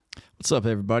What's up,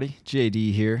 everybody?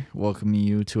 JD here, welcoming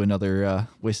you to another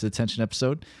Wasted Attention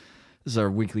episode. This is our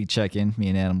weekly check-in me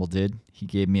and Animal did. He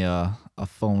gave me a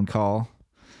phone call,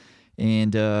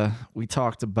 and we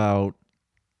talked about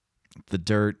The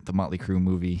Dirt, the Motley Crue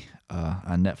movie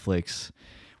on Netflix.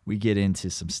 We get into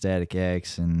some Static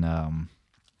X and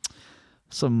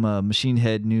some Machine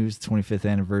Head news, 25th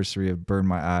anniversary of Burn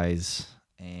My Eyes,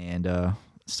 and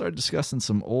started discussing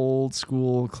some old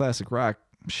school classic rock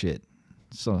shit.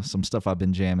 So some stuff I've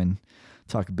been jamming,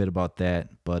 talk a bit about that.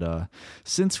 But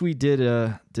since we did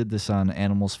this on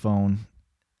Animal's phone,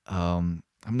 I'm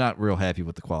not real happy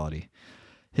with the quality.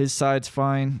 His side's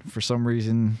fine. For some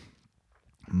reason,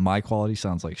 my quality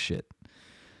sounds like shit.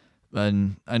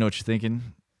 And I know what you're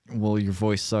thinking. Well, your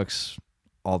voice sucks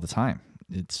all the time.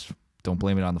 Don't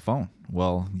blame it on the phone.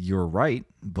 Well, you're right,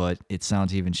 but it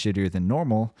sounds even shittier than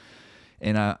normal.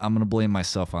 And I'm gonna blame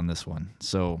myself on this one.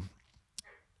 So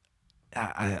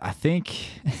I think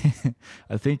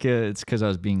it's because I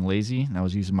was being lazy and I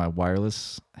was using my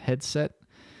wireless headset.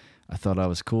 I thought I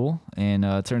was cool, and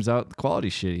it turns out the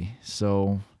quality's shitty.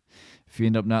 So if you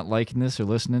end up not liking this or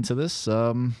listening to this,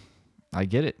 I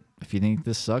get it. If you think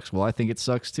this sucks, well, I think it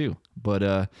sucks too.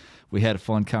 But we had a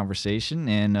fun conversation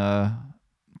and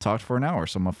talked for an hour,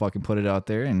 so I'm gonna fucking put it out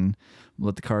there and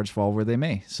let the cards fall where they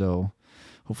may. So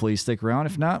hopefully you stick around.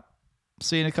 If not,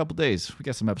 see you in a couple days. We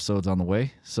got some episodes on the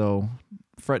way, so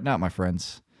fret not, my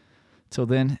friends. Till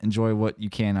then, enjoy what you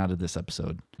can out of this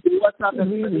episode. What's up,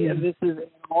 everybody? This is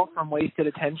Animal from Wasted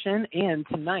Attention, and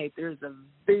tonight there's a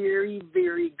very,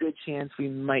 very good chance we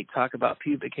might talk about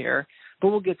pubic hair, but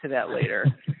we'll get to that later.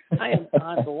 I am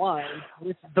on the line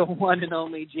with the one and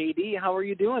only JD. How are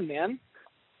you doing, man?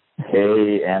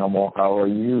 Hey, Animal. How are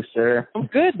you, sir? I'm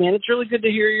good, man. It's really good to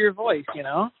hear your voice, you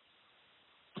know?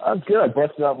 I'm good. I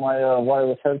busted out my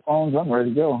wireless headphones. I'm ready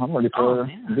to go. I'm ready for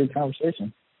a good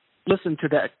conversation. Listen to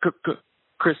that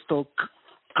crystal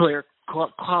clear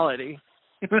quality.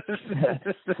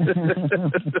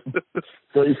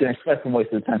 So you can expect from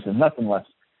Wasted Attention, nothing less.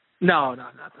 No,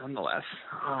 nonetheless.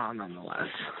 Nonetheless.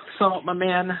 So, my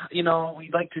man, you know, we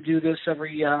like to do this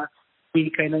every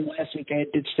week. I know last week I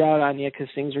ditched out on you because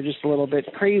things are just a little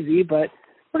bit crazy, but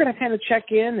we're going to kind of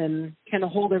check in and kind of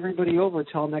hold everybody over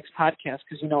till next podcast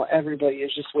because, you know, everybody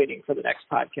is just waiting for the next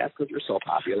podcast because you're so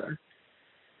popular.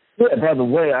 Yeah, by the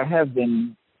way,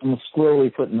 I'm slowly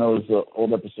putting those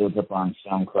old episodes up on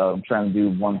SoundCloud. I'm trying to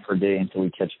do one per day until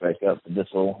we catch back up. But this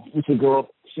will go up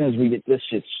as soon as we get this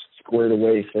shit squared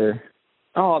away, sir.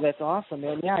 Oh, that's awesome,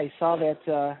 man. Yeah, I saw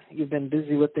that you've been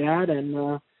busy with that,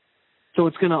 and so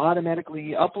it's going to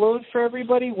automatically upload for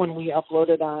everybody when we upload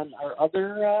it on our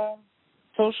other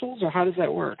socials, or how does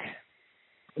that work?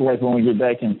 Like when we get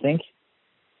back in sync?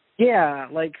 Yeah,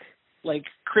 like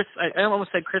Chris. I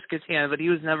almost said Chris Kattan, but he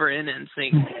was never in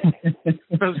sync.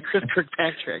 That was Chris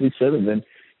Kirkpatrick. He should have been.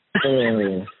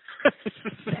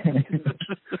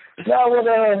 No,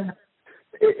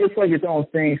 it's like its own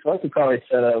thing. So I could probably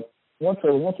set up once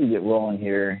we get rolling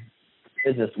here.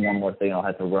 It's just one more thing I'll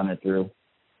have to run it through.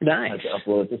 Nice. I had to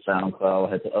upload it to SoundCloud.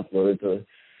 I had to upload it to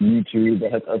YouTube. I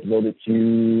had to upload it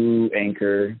to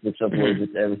Anchor, which uploads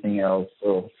it to everything else.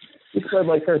 So it's spread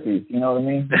like herpes. You know what I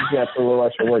mean? You got to put a little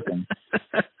extra work in.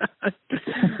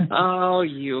 Oh,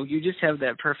 you just have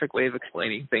that perfect way of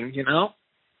explaining things, you know?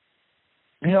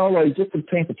 You know, like, just to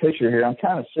paint the picture here, I'm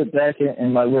kind of sit back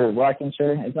in my little rocking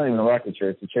chair. It's not even a rocking chair.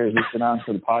 It's a chair we sit on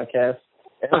for the podcast.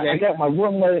 And okay. I got my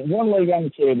one leg on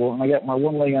the table, and I got my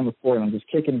one leg on the floor, and I'm just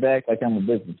kicking back like I'm a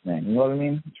businessman. You know what I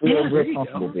mean? It's real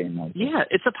comfortable being like that. Yeah,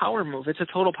 it's a power move. It's a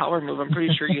total power move. I'm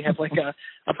pretty sure you have like a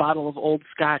bottle of old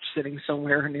scotch sitting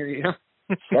somewhere near you.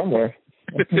 Somewhere.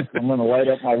 I'm going to light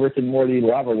up my Rick and Morty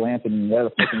lava lamp and light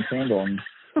a fucking candle. And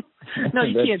no,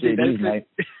 you can't do that.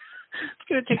 It's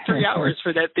going to take 3 hours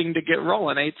for that thing to get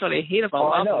rolling. That's what I hate about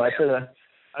lava. I know.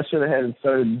 I should have had it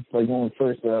started like when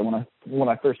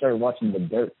I first started watching The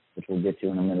Dirt, which we'll get to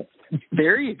in a minute.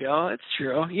 There you go. It's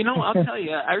true. You know, I'll tell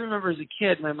you, I remember as a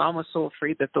kid, my mom was so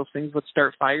afraid that those things would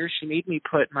start fires. She made me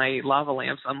put my lava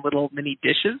lamps on little mini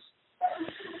dishes.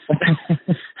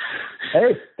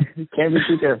 Hey, you can't be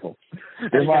too careful.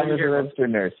 Your mom is a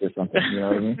registered nurse or something, you know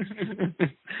what I mean?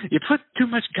 You put too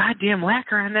much goddamn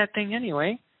lacquer on that thing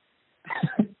anyway.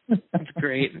 That's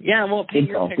great. Yeah, well, paint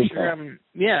your picture. I'm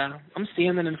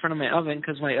standing in front of my oven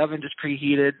because my oven just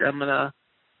preheated. I'm going to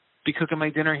be cooking my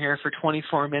dinner here for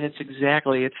 24 minutes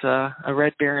exactly. It's a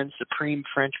Red Baron Supreme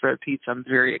French bread pizza. I'm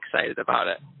very excited about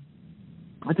it.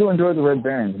 I do enjoy the Red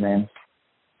Barons, man.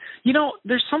 You know,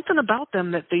 there's something about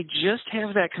them that they just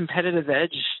have that competitive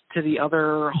edge to the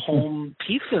other home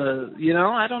pizza. You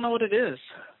know, I don't know what it is.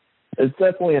 It's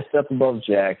definitely a step above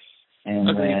Jack's. And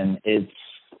then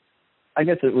I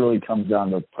guess it really comes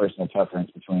down to personal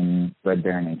preference between Red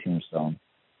Baron and Tombstone.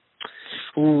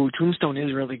 Ooh, Tombstone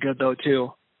is really good though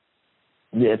too.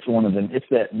 Yeah, it's one of them. It's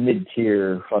that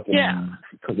mid-tier fucking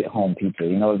cook-at-home pizza.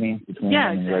 You know what I mean? Between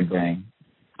them and Red Baron.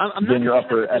 I'm then your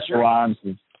upper echelons.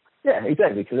 Yeah,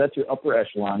 exactly. Because that's your upper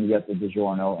echelon. You got the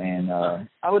DiGiorno, and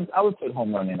I would put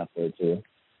Home Run In up there too.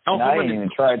 Oh, and I haven't even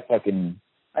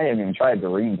tried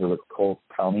Doreen's or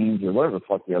Colleen's or whatever the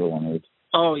fuck the other one is.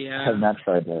 Oh yeah. I have not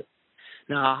tried that.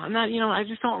 No, I'm not. I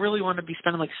just don't really want to be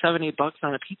spending like $7-8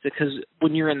 on a pizza because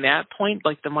when you're in that point,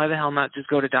 like, then why the hell not just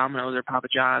go to Domino's or Papa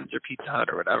John's or Pizza Hut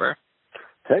or whatever?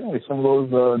 Technically, some of those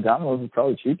Domino's are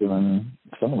probably cheaper than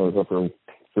some of those upper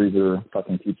freezer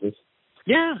fucking pizzas.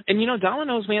 Yeah, and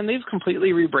Domino's, man, they've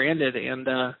completely rebranded, and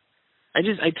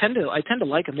I tend to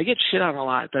like them. They get shit on a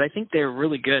lot, but I think they're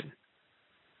really good.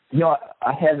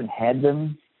 I haven't had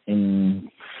them in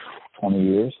 20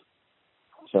 years,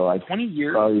 so 20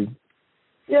 years. Probably,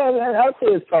 yeah, I'd say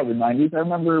it's probably 90s. I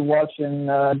remember watching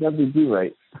Dudley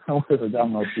Do-Right with a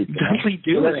Domino's pizza. Dudley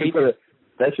Do-Right.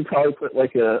 That should probably put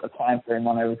like a time frame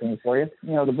on everything for you.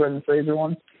 The Brendan Fraser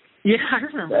one. Yeah, I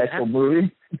remember the actual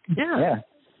movie. Yeah. Yeah.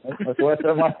 That's what's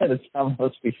in my head. It's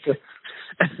Domino's pizza.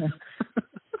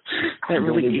 That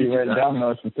really ages us.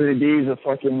 Domino's for 3 days of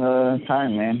fucking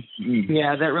time, man.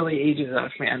 Yeah, that really ages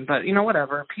us, man. But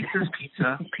whatever. Pizza's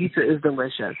pizza. Pizza is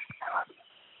delicious.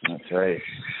 That's right.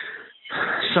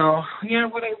 So we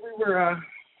were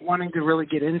wanting to really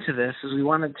get into this is we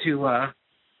wanted to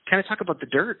kind of talk about The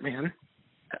Dirt, man.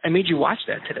 I made you watch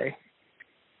that today.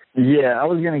 Yeah, I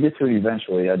was going to get to it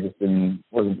eventually. I just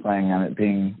wasn't planning on it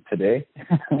being today.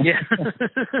 Yeah.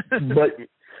 But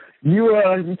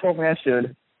you told me I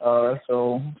should.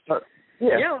 So,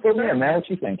 fill me in, man. What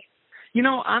you think?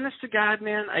 Honest to God,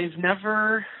 man, I've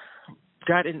never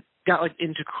got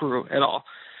into Crew at all.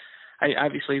 I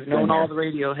obviously have known all the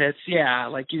radio hits. Yeah,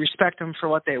 like you respect them for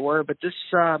what they were, but this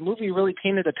movie really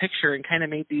painted a picture and kind of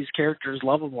made these characters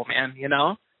lovable, man,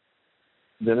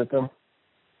 Did it, though?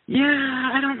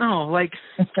 Yeah, I don't know. Like,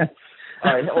 all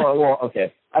right. Well,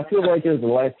 okay. I feel like it was a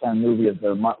Lifetime movie of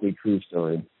the Motley Crue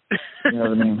story. You know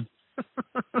what I mean?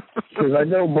 Because I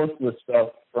know most of the stuff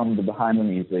from the behind the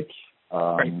music.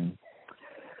 Right.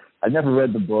 I never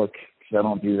read the book because I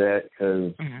don't do that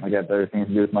because I got better things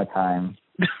to do with my time.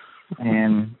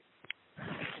 And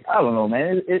I don't know,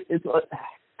 man. It's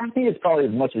I think it's probably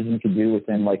as much as you could do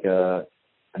within like a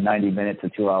 90-minute to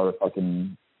 2-hour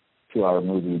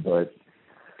movie, but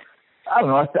I don't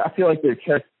know. I feel like they're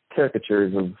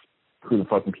caricatures of who the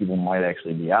fucking people might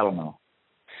actually be. I don't know.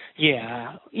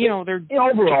 Yeah, they're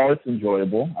overall it's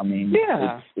enjoyable. I mean,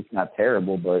 it's not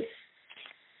terrible, but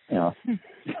No.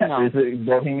 Is it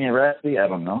Bohemian Rhapsody? I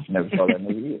don't know. Never saw that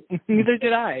movie either. Neither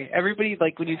did I. Everybody,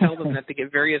 like, when you tell them that, they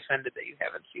get very offended that you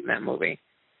haven't seen that movie.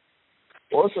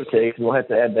 Well, it's okay, because we'll have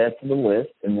to add that to the list,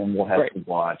 and then we'll have to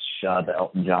watch the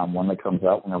Elton John one that comes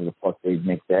out whenever the fuck they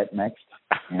make that next.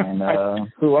 And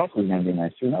who else is going to be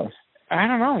nice? Who knows? I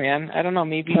don't know, man. I don't know.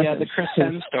 Maybe the Chris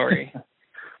Penn story.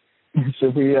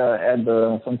 Should we add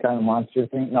some kind of monster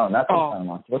thing? No, not some kind of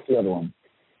monster. What's the other one?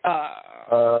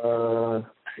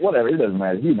 Whatever. It doesn't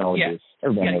matter. You know what it is.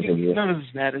 Everybody knows what it is. None of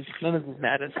this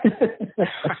matters.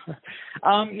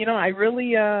 I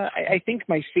really, I think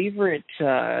my favorite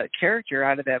character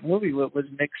out of that movie was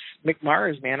Mick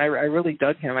Mars, man. I really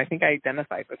dug him. I think I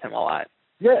identified with him a lot.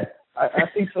 Yeah, I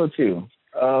think so too.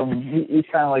 He's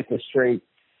kind of like the straight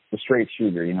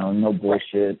shooter, no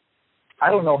bullshit. I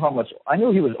don't know how much. I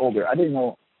knew he was older. I didn't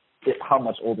know how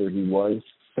much older he was.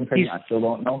 Compared to, I still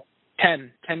don't know.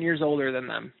 10 years older than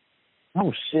them.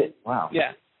 Oh shit! Wow.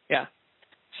 Yeah.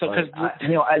 So because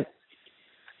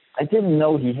I didn't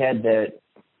know he had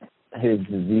his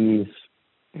disease.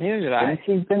 Neither did I. Since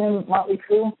he's been in Motley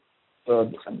Crue,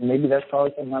 so maybe that's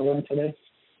probably something I learned today.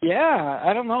 Yeah,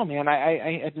 I don't know, man.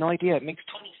 I had no idea. It makes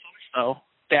total sense though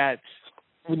that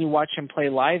when you watch him play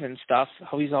live and stuff,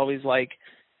 how he's always like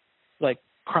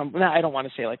I don't want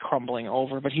to say like crumbling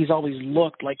over, but he's always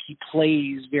looked like he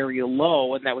plays very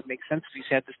low, and that would make sense if he's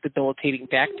had this debilitating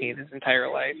back pain his entire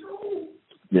life.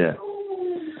 Yeah.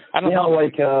 I don't know.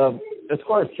 Like, as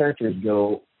far as characters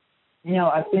go,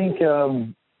 I think,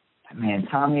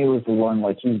 Tommy was the one,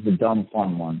 like, he's the dumb,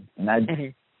 fun one. And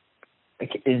do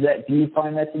you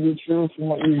find that to be true from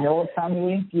what you know of Tommy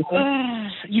Lee? Do you think?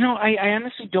 I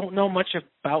honestly don't know much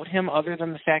about him other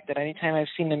than the fact that anytime I've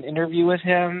seen an interview with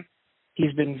him,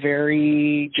 he's been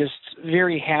very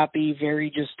happy, very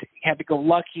just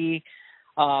happy-go-lucky.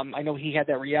 I know he had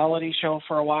that reality show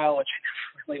for a while, which I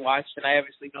never really watched, and I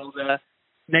obviously know the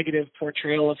negative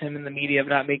portrayal of him in the media of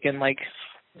not making like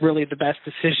really the best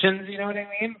decisions, you know what I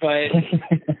mean? But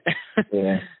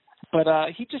yeah. But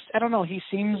he just, I don't know, he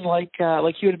seems like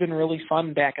he would have been really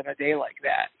fun back in the day like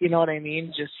that. You know what I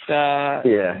mean? Just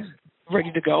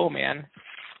ready to go, man.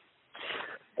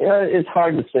 Yeah, it's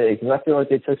hard to say because I feel like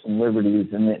they took some liberties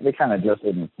and they kind of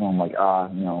adjusted in the film, like,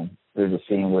 there's a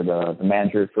scene where the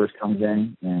manager first comes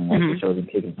in and like shows him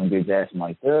kicking some dude's ass. I'm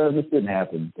like, this didn't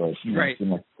happen, but it seemed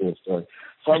like a cool story.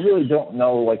 So I really don't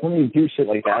know, like when you do shit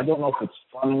like that, I don't know if it's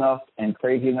fun enough and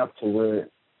crazy enough to where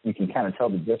you can kind of tell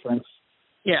the difference.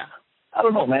 Yeah. I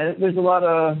don't know, man. There's a lot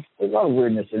of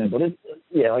weirdness in it, but like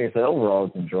I said, overall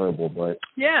it's enjoyable. But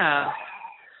yeah,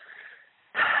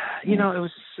 it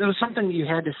was something that you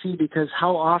had to see because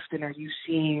how often are you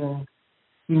seeing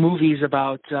movies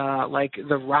about like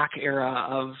the rock era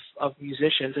of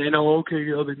musicians? And I know,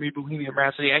 they made Bohemian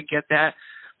Rhapsody. I get that,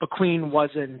 but Queen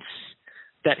wasn't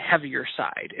that heavier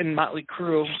side, and Motley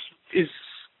Crue is.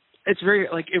 It's very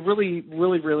it really,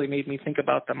 really, really made me think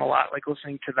about them a lot. Like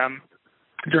listening to them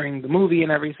during the movie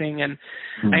and everything, and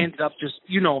I ended up just,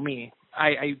 me,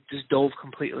 I just dove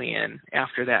completely in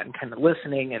after that and kind of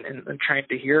listening and trying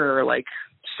to hear like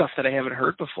stuff that I haven't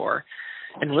heard before.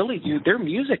 And really, dude, their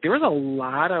music, there was a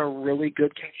lot of really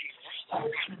good catchy stuff.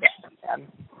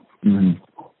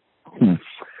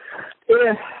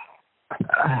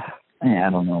 I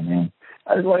don't know, man.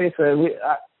 Like I said,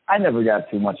 I never got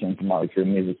too much into Motley Crue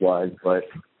music-wise, but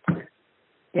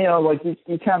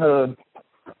you kind of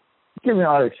giving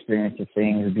our experience of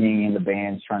things, being in the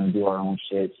bands, trying to do our own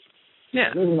shit.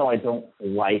 Yeah. Even though I don't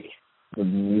like the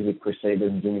music per se,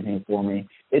 doesn't do anything for me,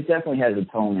 it definitely has a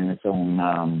tone and its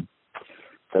own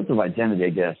sense of identity, I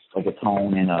guess, like a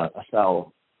tone and a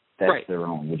style that's their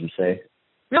own, would you say?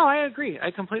 No, I agree. I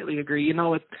completely agree.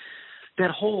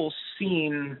 That whole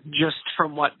scene, just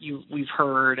from what we've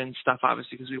heard and stuff,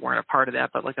 obviously, because we weren't a part of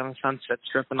that, but like on the Sunset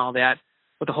Strip and all that,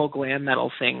 with the whole glam metal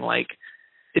thing, like,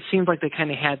 it seems like they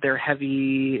kind of had their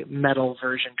heavy metal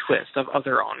version twist of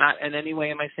their own. Not in any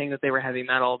way am I saying that they were heavy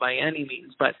metal by any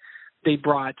means, but they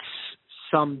brought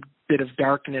some bit of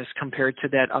darkness compared to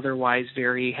that otherwise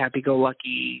very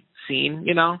happy-go-lucky scene,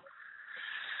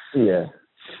 Yeah.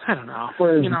 I don't know.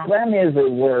 Whereas glammy as it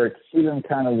works, she doesn't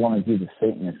kind of want to do the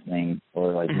Satanist thing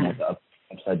or like the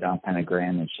upside-down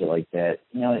pentagram and shit like that.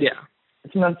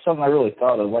 It's not something I really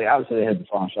thought of. Like, obviously they had the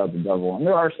song Shout at the Devil, and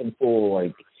there are some cool,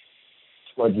 like,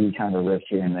 sludgy kind of riffs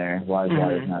here and there. Wise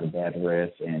is not a bad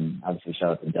riff, and obviously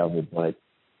Shout at the Devil. But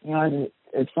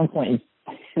at some point,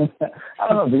 I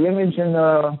don't know. The image and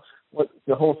what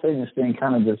the whole Satanist thing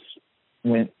kind of just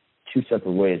went two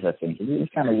separate ways. I think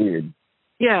it's kind of weird.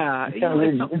 Yeah, it's kind of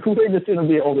weird. It's weird to see them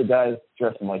be older guys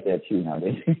dressing like that too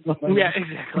nowadays. Yeah,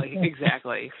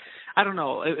 exactly. I don't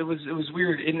know. It was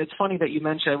weird, and it's funny that you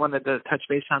mentioned. I wanted to touch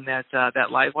base on that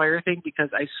Livewire thing because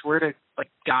I swear to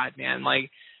God, man,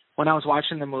 when I was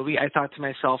watching the movie, I thought to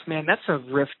myself, man, that's a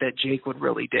riff that Jake would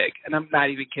really dig, and I'm not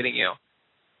even kidding you.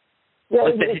 Yeah,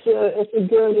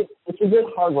 it's a good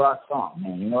hard rock song,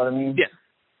 man. You know what I mean? Yeah,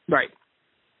 right.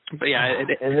 But yeah,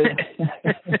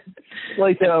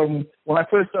 when I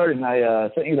first started, and I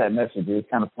sent you that message, it was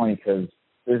kind of funny because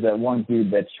there's that one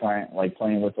dude that's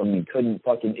playing with them, and he couldn't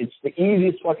it's the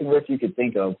easiest fucking riff you could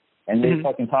think of, and they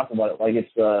fucking talk about it like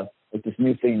it's like this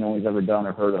new thing no one's ever done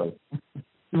or heard of.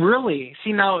 Really?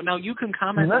 See, now you can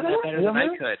comment on that better than I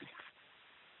could.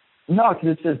 No,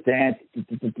 because it's just dance.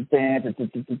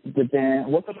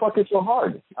 What the fuck is so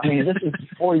hard? I mean, this is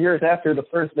 4 years after the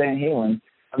first Van Halen.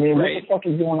 I mean, what the fuck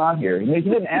is going on here? I mean, he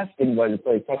didn't ask anybody to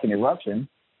play fucking Eruption.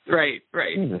 Right.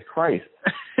 Jesus Christ.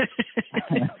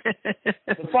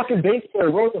 The fucking bass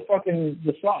player wrote the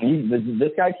song.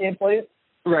 This guy can't play it?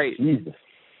 Right. Jesus.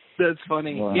 That's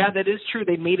funny. Wow. Yeah, that is true.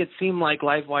 They made it seem like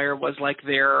Livewire was like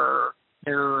their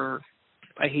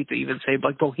I hate to even say,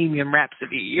 like Bohemian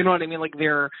Rhapsody. You know what I mean? Like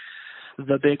they're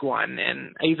the big one.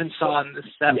 And I even saw on the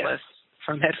set list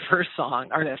from that first song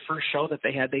or that first show that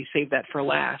they had, they saved that for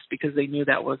last because they knew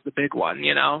that was the big one,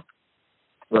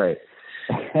 Right.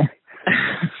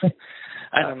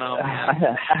 I don't know, man.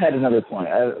 I had another point.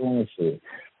 Let me see.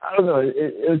 I don't know.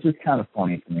 It was just kind of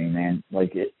funny to me, man.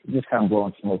 Like, it just kind of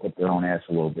blowing smoke up their own ass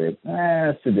a little bit.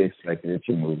 It's to be expected. It's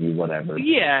your movie, whatever.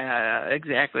 Yeah,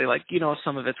 exactly. Like,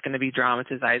 some of it's going to be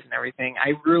dramatized and everything.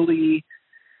 I really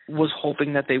was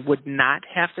hoping that they would not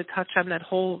have to touch on that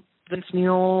whole Vince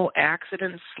Neil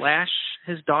accident /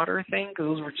 his daughter thing, because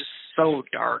those were just so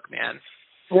dark, man.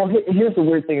 Well, here's the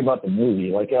weird thing about the movie.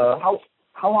 Like, how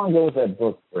long ago was that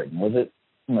book written? Was it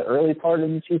in the early part of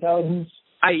the 2000s?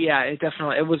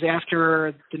 It was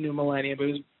after the new millennium. It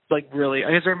was like really, I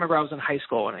remember I was in high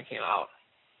school when it came out.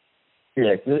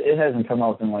 Yeah, 'cause it hasn't come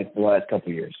out in like the last couple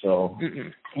of years. So,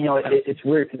 you know, it's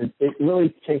weird because it really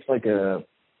takes like the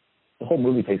whole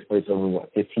movie takes place over,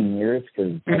 15 years?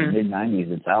 Because by the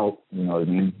mid-'90s it's out, you know what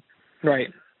I mean?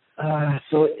 Right.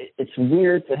 So it's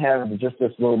weird to have just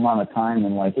this little amount of time,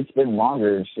 and like it's been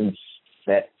longer since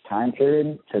that time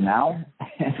period to now,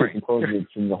 as opposed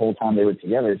to the whole time they were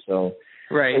together. So,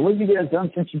 right. So what have you guys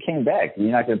done since you came back?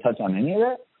 You're not going to touch on any of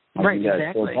that? Like, right, you guys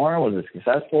exactly. still touring? Was it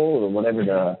successful or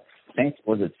whatever? Saints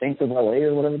of LA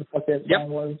or whatever the fuck that song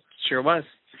was? Sure was.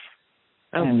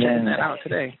 I was checking that out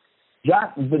today.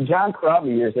 The John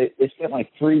Corabi years, they spent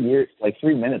like 3 years, like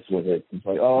 3 minutes with it. It's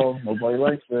like, oh, nobody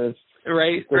likes this.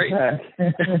 Right.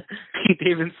 Pete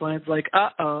Davidson's like,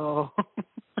 uh-oh.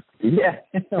 Yeah,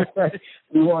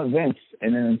 we want Vince,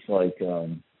 and then it's like,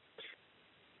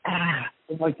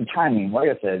 it's like the timing. Like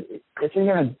I said, if you're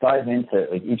gonna dive into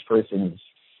like each person's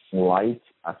life,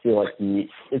 I feel like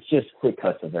it's just quick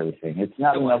cuts of everything. It's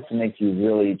not enough to make you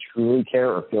really truly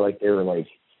care or feel like they were like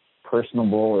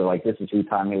personable or like this is who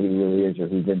Tommy Lee really is or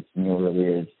who Vince Neil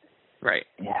really is. Right.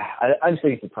 Yeah, I just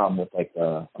think it's a problem with like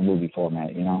a movie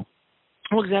format, you know.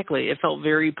 Well, exactly. It felt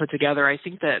very put together. I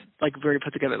think that very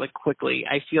put together quickly.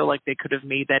 I feel like they could have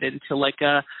made that into like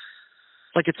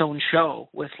its own show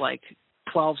with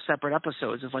 12 separate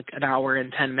episodes of an hour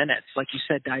and 10 minutes. Like you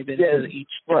said, dive into each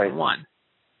one.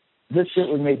 This shit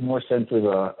would make more sense as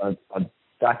a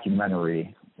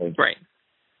documentary. Right.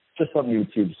 Just on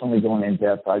YouTube, somebody going in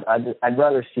depth. I'd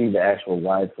rather see the actual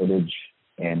live footage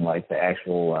and the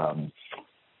actual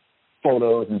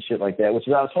photos and shit like that, which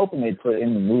I was hoping they'd put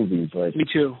in the movies. Me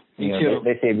too. Me too.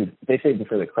 They saved it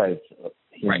for the credits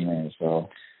here and there. So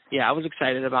yeah, I was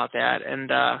excited about that, and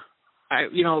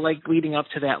leading up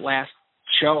to that last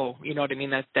show, you know what I mean.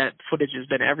 That footage has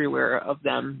been everywhere of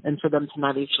them, and for them to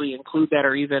not actually include that,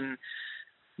 or even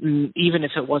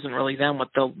if it wasn't really them with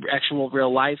the actual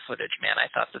real live footage, man, I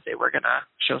thought that they were gonna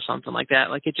show something like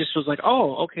that. It just was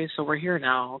oh, okay, so we're here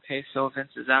now. Okay, so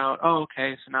Vince is out. Oh,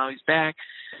 okay, so now he's back.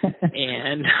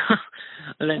 And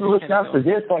then let's not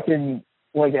forget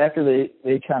after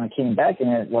they kind of came back,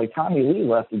 and Tommy Lee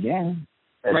left again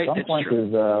at some point.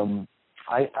 Because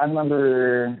I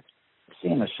remember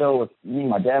seeing a show with me and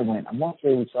my dad went. I want to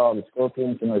say we saw the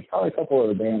Scorpions, and there's probably a couple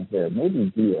other bands there,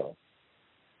 maybe Dio.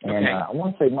 And I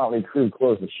want to say Motley Crue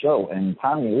closed the show, and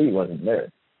Tommy Lee wasn't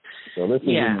there. So this is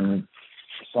in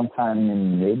sometime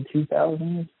in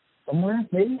mid-2000s, somewhere,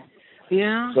 maybe?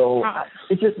 Yeah. So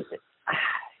it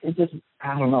just,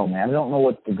 I don't know, man. I don't know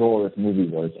what the goal of this movie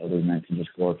was other than to just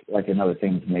go another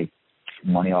thing to make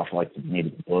money off maybe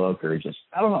the book or just,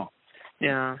 I don't know.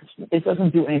 Yeah. It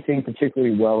doesn't do anything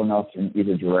particularly well enough in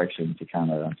either direction to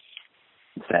kind of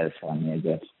satisfy me, I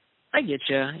guess. I get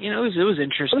you. You know, it was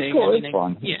interesting. It's cool. It's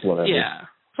fun. Yeah, it's whatever. Yeah,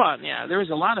 fun. Yeah, there was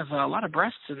a lot of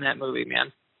breasts in that movie,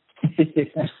 man.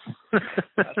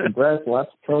 Lots of breasts,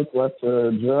 lots of coke, lots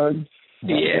of drugs.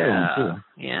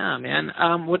 Yeah, man.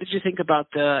 What did you think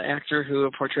about the actor who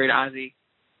portrayed Ozzy?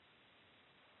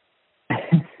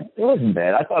 It wasn't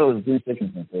bad. I thought it was Bruce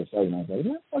Dickinson for a second. I was like, is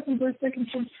that fucking Bruce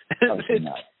Dickinson?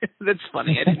 That's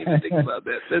funny. I didn't even think about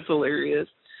that. That's hilarious.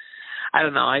 I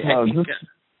don't know. I think...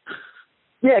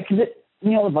 Yeah, because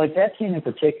that scene in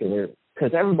particular,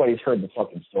 because everybody's heard the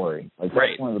fucking story. That's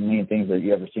one of the main things that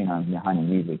you ever seen on Behind the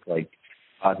Music,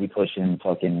 Ozzy pushing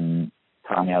fucking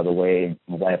Tommy out of the way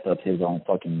and lapped up his own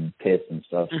fucking piss and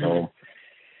stuff. So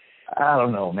I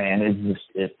don't know, man.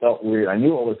 It felt weird. I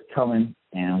knew what was coming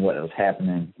and what was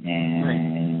happening,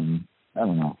 and I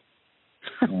don't know.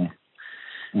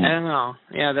 I don't know.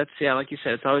 Yeah, like you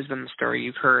said, it's always been the story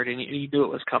you've heard, and you knew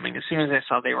it was coming. As soon as I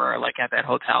saw they were at that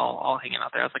hotel, all hanging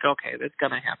out there, I was like, okay, that's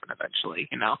gonna happen eventually,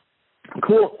 you know.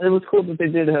 Cool. It was cool that they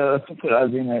did put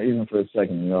Ozzy in there even for a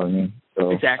second. You know what I mean?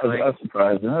 So exactly. I was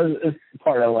surprised, and it's the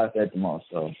part I laughed at the most.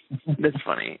 So that's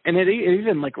funny, and it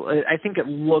even I think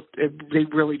they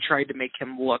really tried to make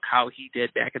him look how he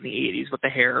did back in the '80s with the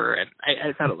hair, and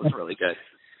I thought it was really good.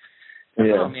 I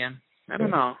don't know, man. I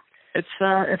don't know. It's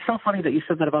so funny that you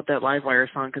said that about that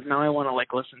Livewire song, because now I want to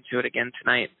listen to it again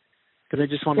tonight, because I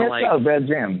just want to it's not a bad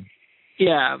jam.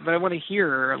 Yeah, but I want to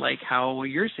hear how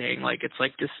you're saying it's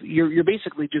just you're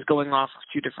basically just going off of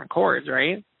two different chords,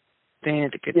 right? Yeah,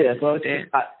 so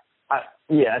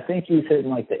I think he's hitting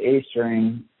the A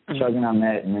string, chugging on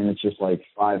that, and then it's just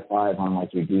 5/5 on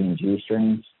your D and G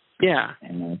strings. Yeah.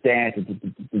 And then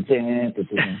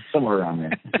somewhere around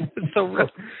there. So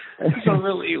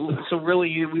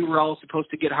really, we were all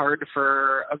supposed to get hard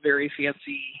for a very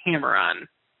fancy hammer on.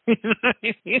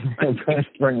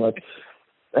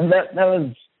 And that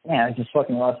was, man, I just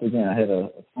fucking lost again. I had a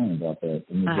point about that,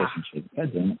 the musicianship.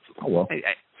 God damn it. Oh, well.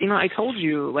 I told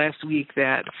you last week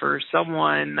that for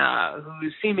someone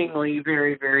who's seemingly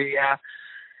very, very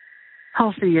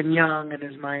healthy and young in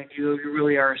his mind, you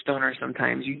really are a stoner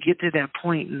sometimes. You get to that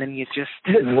point and then you just...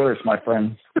 It's getting worse, my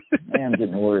friend. Man,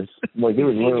 getting worse. Like, it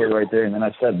was literally right there, and then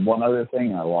I said one other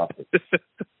thing and I lost it.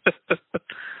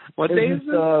 What day is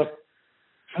this?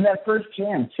 And that first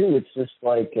jam, too, it's just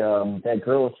like that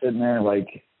girl was sitting there like,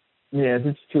 yeah,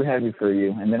 this is too heavy for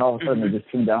you. And then all of a sudden they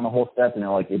just tune down the whole step and they're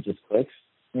like, it just clicks.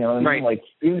 You know what I mean? Right. Like,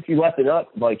 even if you left it up,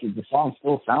 like, the song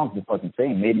still sounds the fucking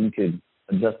same. Maybe you could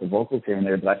adjust the vocals here and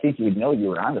there, but I think you would know you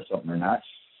were onto something or not.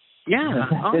 Yeah.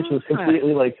 That bitch was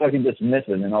completely, like, fucking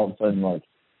dismissive, and all of a sudden, like,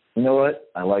 you know what?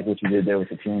 I like what you did there with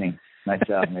the tuning. Nice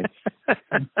job, mate.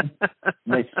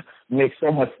 makes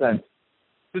so much sense.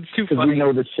 It's too Because funny. we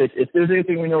know this chick. If there's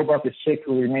anything we know about this chick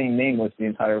who remained nameless the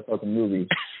entire fucking movie,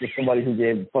 just somebody who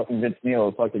gave fucking Vince Neil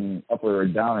a fucking upper or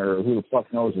downer or who the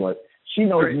fuck knows what. She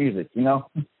knows music, you know?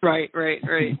 Right.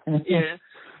 Yeah.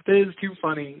 That is too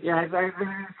funny. Yeah,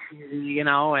 you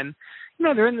know, and, you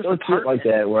know, they're in this apartment. Like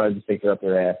that where I just take her up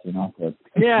their ass, you know? But.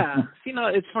 Yeah. You know,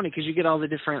 it's funny because you get all the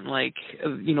different, like,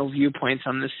 you know, viewpoints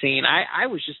on the scene. I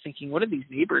was just thinking, what do these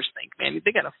neighbors think, man?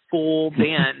 They got a full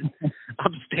band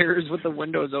upstairs with the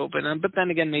windows open. But then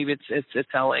again, maybe it's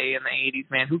L.A. in the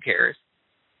 80s, man. Who cares?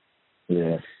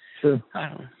 Yeah, true.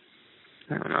 I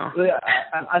don't know. Yeah,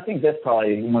 I think that's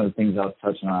probably one of the things I was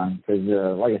touching on because,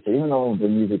 like I said, even though the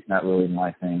music's not really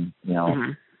my thing, you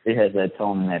know, it has that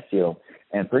tone and that feel.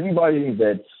 And for anybody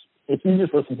that's, if you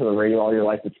just listen to the radio all your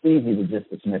life, it's easy to just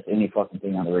dismiss any fucking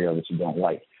thing on the radio that you don't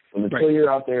like. But until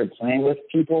you're out there playing with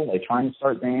people, like trying to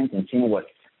start bands and seeing what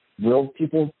real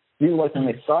people do, like when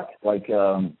they suck, like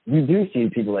you do see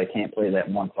people that can't play that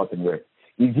one fucking riff.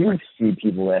 You do see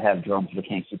people that have drums but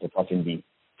can't keep the fucking beat.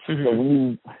 So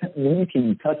when you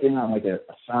can touch in on like a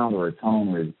sound or a tone,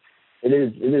 or it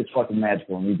is fucking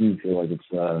magical, and you do feel like it's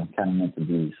kind of meant to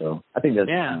be. So I think that's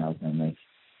the point I was going to make.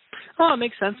 Oh, it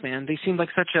makes sense, man. They seemed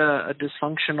like such a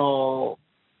dysfunctional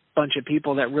bunch of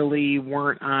people that really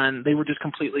weren't on. They were just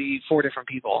completely four different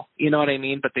people. You know what I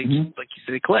mean? But they, like you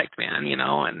said, they clicked, man. You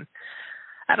know, and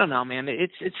I don't know, man.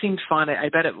 It seemed fun. I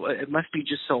bet it must be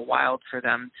just so wild for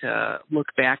them to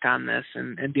look back on this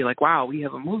and be like, wow, we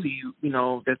have a movie, you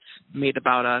know, that's made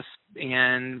about us,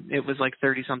 and it was like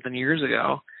 30-something years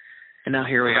ago, and now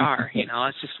here we are. You know,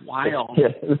 it's just wild. Yeah,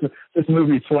 this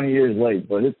movie's 20 years late,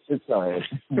 but it's all right.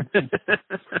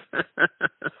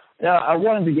 Yeah, I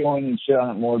wanted to go in and shit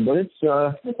on it more, but it's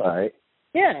all right.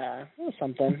 Yeah, it was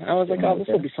something. I was like, oh, this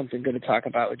will be something good to talk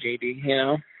about with JD, you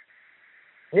know?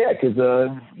 Yeah, because,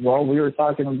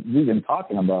 we've been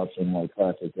talking about some, like,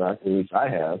 classic rock, at least I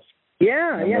have.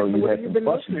 Yeah. So what have have you been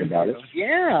listening about to? it.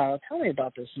 Yeah, tell me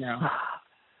about this now.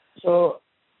 So,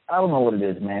 I don't know what it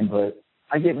is, man, but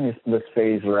I get in this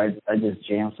phase where I just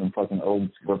jam some fucking old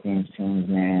Scorpions tunes,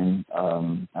 man.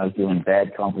 I was doing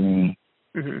Bad Company.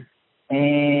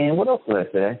 And what else did I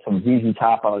say? Some ZZ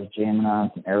Top I was jamming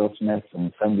on, some Aerosmith,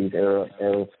 some 70s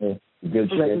Aerosmith, good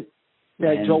shit.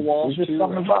 Yeah, Joe Walsh, there's just too.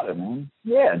 something about it, man.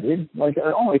 Yeah, dude. Like,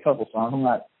 only a couple songs. I'm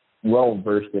not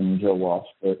well-versed in Joe Walsh,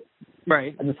 but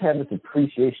I just have this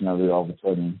appreciation of it all of a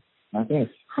sudden. And I think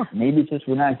maybe it's just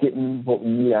we're not getting what we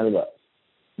need out of us.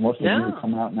 Most of the music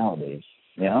coming out nowadays,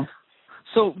 you know?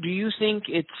 So do you think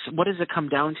what does it come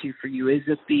down to for you? Is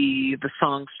it the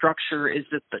song structure? Is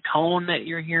it the tone that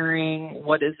you're hearing?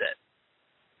 What is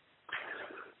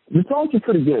it? The songs are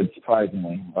pretty good,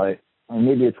 surprisingly. Like, I mean,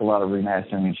 maybe it's a lot of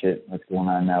remastering and shit that's going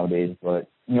on nowadays, but,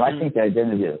 you know, I think the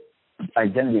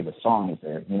identity of a song is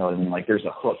there. You know what I mean? Like, there's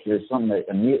a hook. There's something that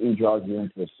immediately draws you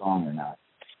into a song or not.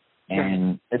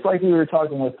 And it's like we were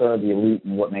talking with the Elite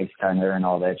and What Makes Chimera and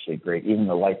all that shit great. Even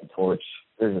the Light the Torch.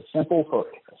 There's a simple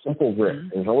hook, a simple riff.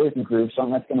 There's always a groove,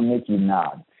 something that's going to make you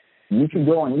nod. And you can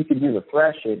go and you can do the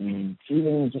thrash shit, and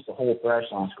even just a whole thrash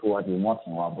song's cool every once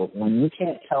in a while. But when you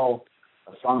can't tell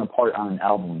a song apart on an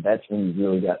album, that's when you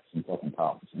really got some fucking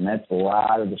problems. And that's a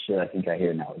lot of the shit I think I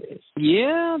hear nowadays.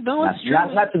 Yeah, no, it's true.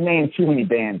 Not to name too many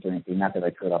bands or anything, not that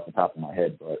I could off the top of my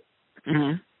head, but,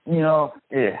 you know,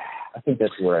 I think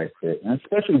that's where I fit. And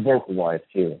especially vocal-wise,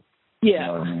 too. Yeah. You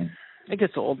know what I mean? It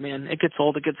gets old, man. It gets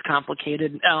old. It gets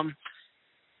complicated.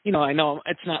 You know, I know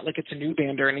it's not like it's a new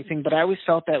band or anything, but I always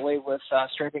felt that way with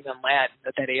Striping on Lad,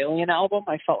 that Alien album.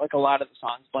 I felt like a lot of the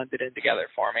songs blended in together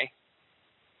for me.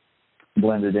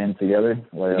 Blended in together?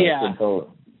 Like, yeah. I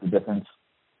tell the difference?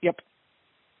 Yep.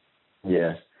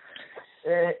 Yeah.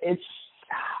 It's,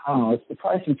 I don't know, it's the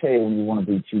price you pay when you want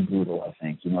to be too brutal, I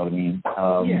think. You know what I mean?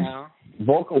 Yeah.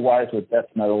 Vocal-wise with death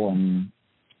metal and,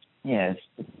 yeah,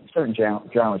 it's certain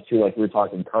genres, too, like we were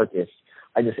talking Carcass,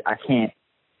 I can't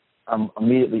I'm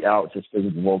immediately out just because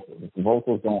of the vocals. If the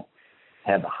vocals don't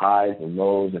have the highs, the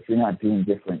lows, if you're not doing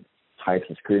different types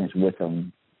of screams with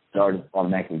them, they're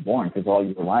automatically boring because all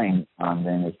you're relying on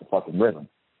then is the fucking rhythm.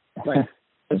 Right.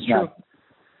 That's true.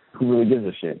 Who really gives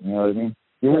a shit? You know what I mean?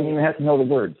 You wouldn't even have to know the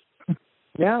words.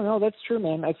 Yeah, no, that's true,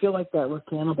 man. I feel like that with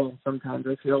Cannibal sometimes.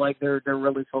 I feel like they're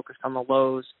really focused on the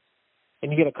lows,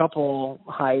 and you get a couple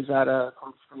highs out of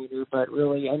Screamer, but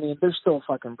really, I mean, they're still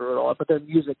fucking brutal. But their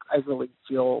music, I really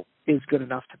feel, is good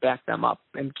enough to back them up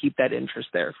and keep that interest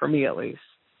there, for me at least.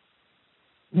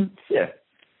 Yeah.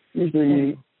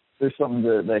 Usually there's something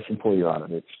that can pull you out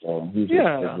of it. So usually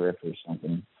it's a riff or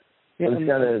something. Yeah, but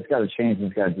it's got to change and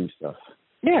it's got to do stuff.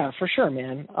 Yeah, for sure,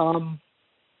 man.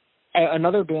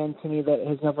 Another band to me that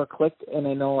has never clicked, and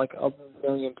I know like a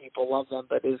million people love them,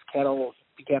 but is Cattle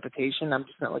Decapitation. I'm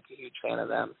just not like a huge fan of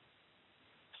them.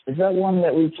 Is that one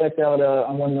that we checked out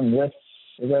on one of them lists?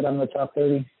 Is that on the top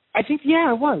 30? I think,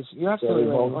 yeah, it was. You're absolutely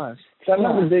right, it was. So I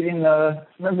remember digging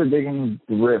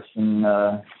the riffs, and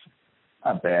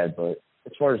not bad, but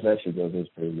as far as that shit goes, it was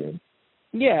pretty good.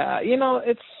 Yeah, you know,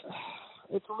 it's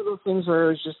one of those things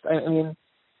where it's just, I mean,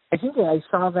 I think I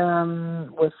saw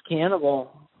them with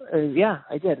Cannibal. Yeah,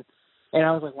 I did. And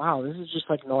I was like, wow, this is just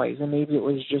like noise. And maybe it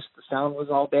was just the sound was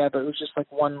all bad, but it was just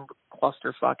like one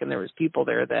clusterfuck, and there was people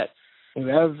there that knew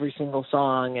every single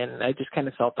song, and I just kind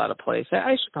of felt out of place.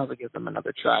 I should probably give them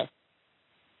another try.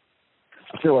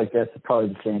 I feel like that's probably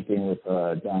the same thing with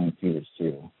Dying Fetus,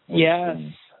 too. Yes.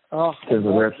 Because the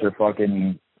riffs are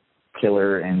fucking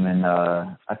killer, and then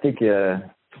I think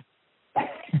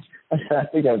I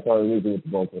think I'd probably leave it with the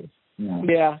vocals. You know?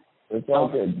 Yeah. It's all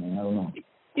good, man. I don't know.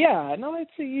 Yeah, no,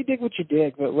 it's you dig what you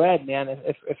dig, but Red, man,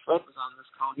 if Red was on this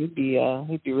call, he'd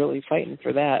be really fighting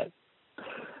for that.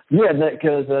 Yeah,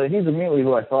 because he's immediately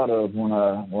who I thought of when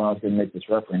I was going to make this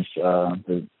reference,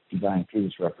 the Dying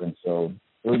Fetus reference. So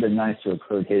it would have been nice to have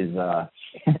heard his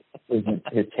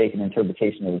take and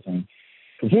interpretation of the thing.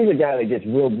 Because he's a guy that gets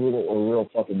real brutal or real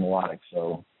fucking melodic.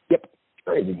 So yep, it's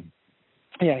crazy.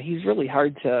 Yeah, he's really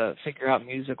hard to figure out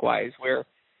music-wise, where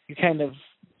you kind of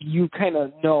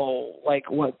know like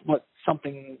what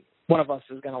something one of us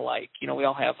is gonna like. You know, we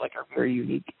all have like our very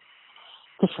unique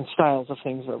different styles of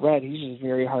things. But Red, he's just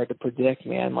very hard to predict,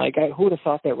 man. Like, who would have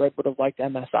thought that Red would have liked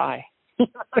MSI? You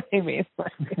know what I mean?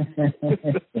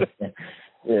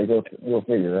 Yeah, go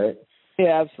figure, right?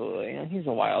 Yeah, absolutely. He's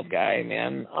a wild guy,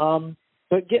 man.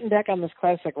 But getting back on this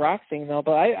classic rock thing, though,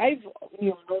 but I've known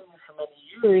you for many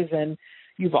years, and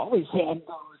you've always had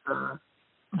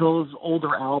those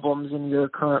older albums in your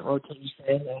current rotation.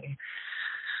 And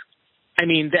I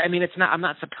mean, it's not. I'm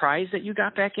not surprised that you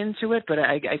got back into it, but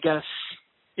I guess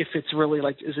if it's really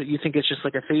like, is it? You think it's just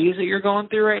like a phase that you're going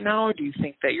through right now, or do you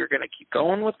think that you're going to keep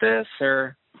going with this,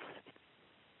 or?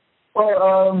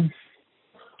 Well,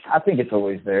 I think it's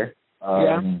always there.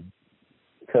 Yeah.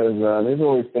 Because there's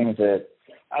always things that,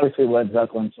 obviously Led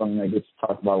Zeppelin's something that gets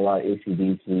talked about a lot,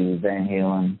 AC/DC, Van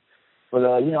Halen. But,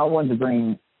 I wanted to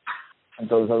bring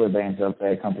those other bands up,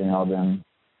 Bad Company and all them,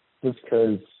 just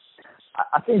because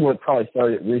I think what probably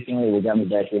started recently, what got me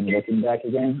back in looking back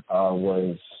again,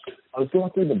 was I was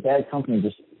going through the Bad Company,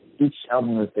 just each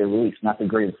album that they released, not the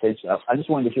greatest hits. I just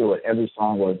wanted to hear what every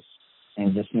song was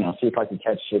and just, see if I could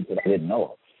catch shit that I didn't know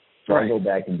of. So I go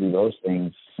back and do those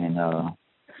things, and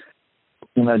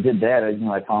when I did that,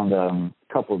 I found a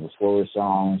couple of the slower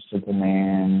songs, Simple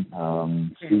Man,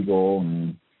 Seagull,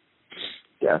 and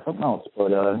something else.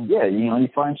 But you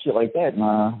find shit like that, and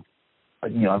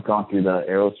I've gone through the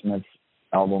Aerosmith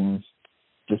albums,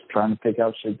 just trying to pick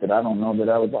out shit that I don't know that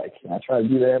I would like. And I try to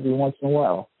do that every once in a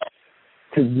while,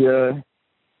 because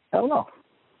I don't know.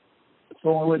 It's the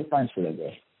only way to find shit, I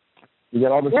guess. We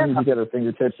got all the things at our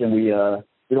fingertips, and we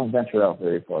don't venture out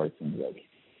very far, it seems like.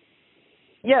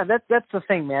 Yeah, that's the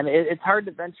thing, man. It's hard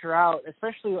to venture out,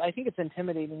 especially I think it's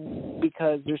intimidating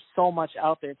because there's so much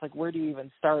out there. It's like, where do you even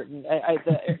start? And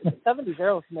the 70s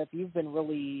Aerosmith, you've been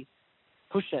really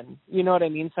pushing. You know what I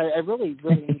mean? So I really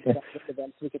need to get to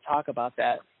them so we could talk about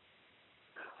that.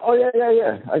 Oh,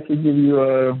 yeah. I could give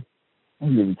you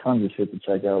tons of shit to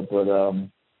check out, but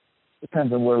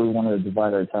depends on where we want to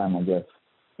divide our time, I guess.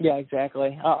 Yeah,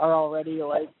 exactly. Are already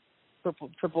like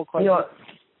triple questions.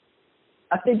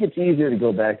 I think it's easier to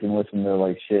go back and listen to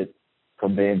like shit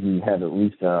from bands you have at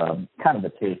least kind of a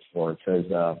taste for. Because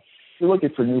if you're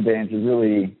looking for new bands,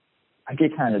 I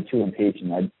get kind of too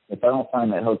impatient. If I don't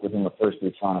find that hook within the first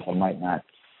three songs, I might not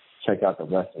check out the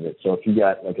rest of it. So if you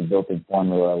got like a built-in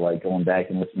formula, like going back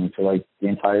and listening to like the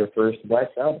entire first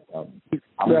Black Sabbath album,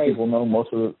 how many people know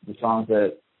most of the songs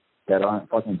that aren't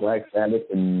fucking Black Sabbath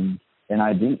and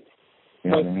ID?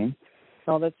 You know what I mean?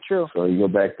 No, that's true. So you go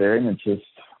back there and it's just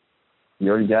you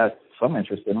already got some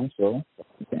interest in them, so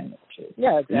shit.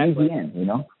 Yeah, exactly. Easy in, you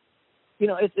know. You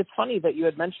know, it's funny that you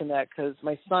had mentioned that because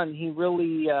my son, he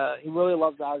really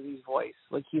loves Ozzy's voice.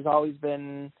 Like, he's always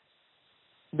been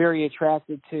very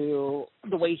attracted to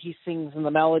the way he sings and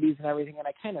the melodies and everything, and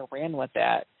I kind of ran with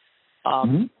that.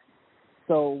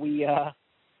 So we,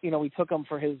 we took him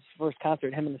for his first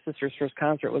concert. Him and his sister's first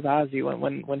concert was Ozzy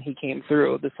when he came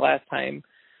through this last time.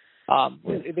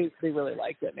 They really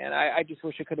liked it, man. I just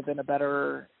wish it could have been a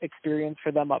better experience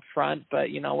for them up front,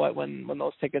 but you know what? When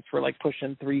those tickets were like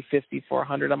pushing $350,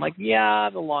 $400, I'm like, yeah,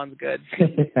 the lawn's good.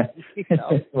 You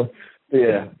know?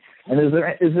 Yeah. And is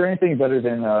there anything better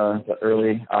than the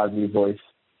early Ozzy voice?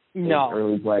 No. The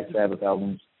early Black Sabbath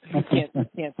albums. You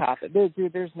can't top it.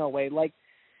 There's no way. Like,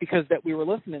 because that we were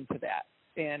listening to that,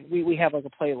 and we have like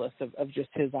a playlist of just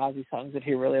his Ozzy songs that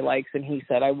he really likes, and he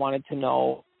said I wanted to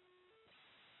know.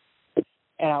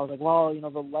 And I was like, well, you know,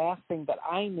 the last thing that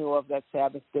I knew of that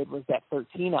Sabbath did was that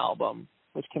 13 album,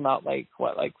 which came out like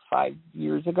 5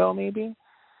 years ago maybe.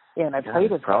 And I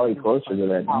played it. Probably closer to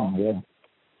that now, yeah.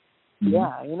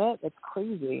 Yeah, you know, it's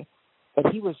crazy.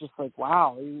 But he was just like,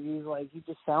 wow, he's like, he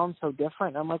just sounds so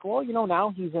different. I'm like, well, you know,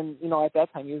 now he's in, you know, at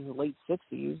that time he was in the late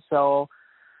 60s, so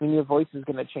I mean, your voice is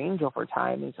going to change over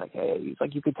time. He's like, hey, he's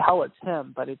like, you could tell it's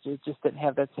him, but it just didn't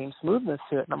have that same smoothness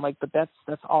to it. And I'm like, but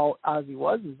that's all Ozzy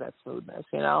was, is that smoothness,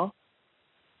 you know?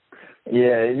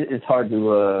 Yeah, it's hard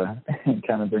to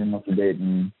kind of bring him up to date,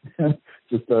 and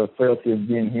just the frailty of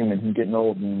being human and getting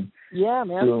old and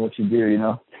doing what you do, you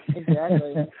know?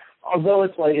 Exactly. Although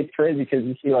it's crazy because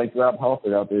you see like Rob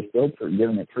Halford out there still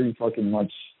giving it pretty fucking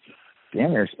much damn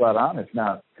near spot on. It's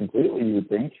not completely, you would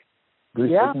think. Bruce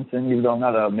Dickinson, even though I'm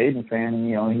not a Maiden fan,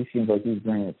 you know, he seems like he's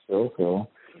bringing it still, so.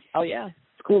 Oh, yeah.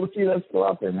 It's cool to see that still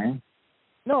out there, man.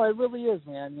 No, it really is,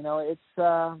 man. You know, it's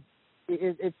I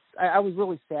was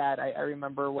really sad. I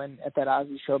remember when at that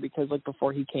Ozzy show, because like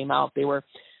before he came out, they were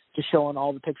just showing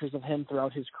all the pictures of him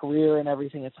throughout his career and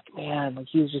everything. It's like, man, like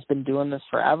he's just been doing this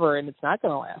forever, and it's not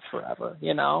going to last forever,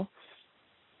 you know?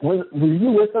 Were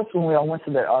you with us when we all went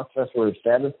to that Ozfest where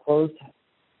Sabbath closed?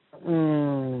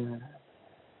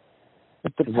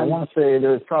 I want to say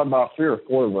there was probably about 3 or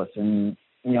 4 of us, and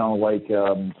you know, like,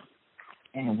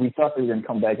 and we thought they were going to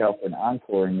come back out for an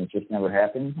encore, and it just never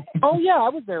happened. Oh yeah, I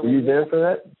was there. Were you there for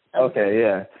that? Okay,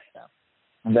 yeah.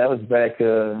 And that was back,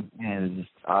 and just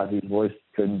Ozzy's voice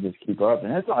couldn't just keep up,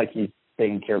 and it's not like he's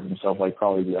taking care of himself like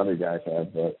probably the other guys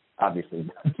have, but obviously,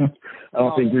 I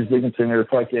don't think Bruce Dickinson or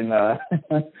fucking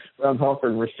Rob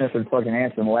Halford were sniffing fucking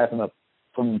ants and laughing up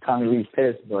from Tommy Lee's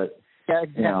piss, but. Yeah,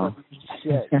 exactly. You know.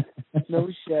 Shit. No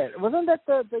shit. Wasn't that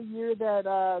the year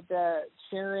that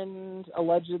Sharon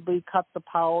allegedly cut the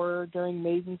power during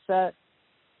Maiden set?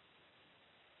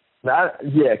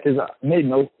 Yeah, because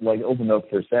Maiden opened up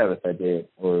for Sabbath that day,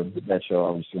 or that show,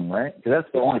 I was assuming, right? Because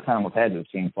that's the only time I've had to have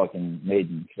seen fucking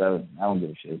Maiden, because I don't give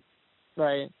a shit.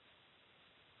 Right.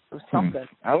 It was something.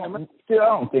 I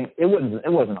don't think it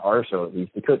wasn't our show, at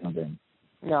least. It couldn't have been.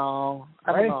 No,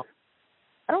 I don't know.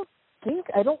 I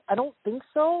don't think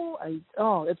so.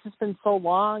 It's just been so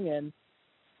long, and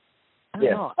I don't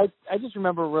know. I just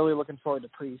remember really looking forward to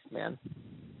Priest, man.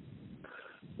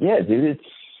 Yeah, dude.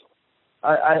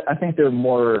 I think they're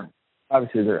more,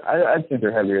 obviously I think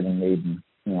they're heavier than Maiden.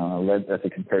 You know, that's a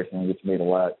comparison that gets made a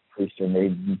lot. Priest or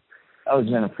Maiden. I was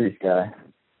been a Priest guy.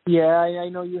 Yeah, I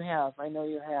know you have. I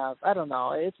don't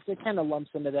know. It kind of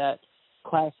lumps into that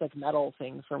classic metal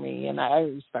thing for me, and I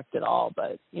respect it all,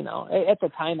 but you know, at the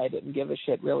time I didn't give a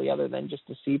shit really, other than just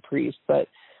to see Priest. But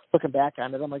looking back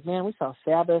on it, I'm like, man, we saw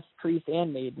Sabbath, Priest,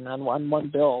 and Maiden on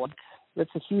one bill. That's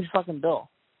a huge fucking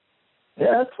bill.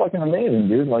 Yeah, that's fucking amazing,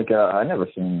 dude. Like, I never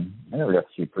got to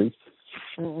see Priest.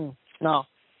 No,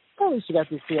 at least you got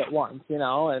to see it once, you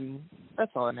know, and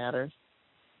that's all that matters.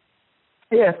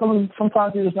 Yeah,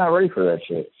 sometimes you're just not ready for that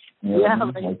shit. You know, yeah,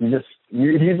 like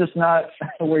you're just not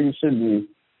where you should be.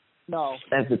 No.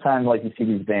 At the time, like you see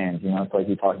these bands, you know, it's like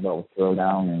you talked about with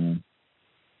Throwdown, and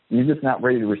you're just not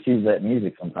ready to receive that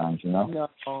music sometimes, you know.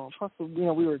 No. Plus, you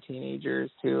know, we were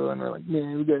teenagers too, and we're like,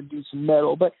 man, we gotta do some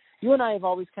metal. But you and I have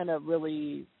always kind of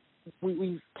really,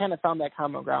 we kind of found that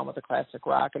common ground with the classic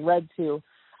rock, and Red too.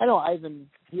 I know Ivan,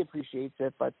 he appreciates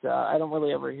it, but I don't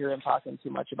really ever hear him talking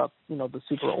too much about, you know, the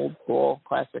super old school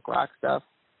classic rock stuff.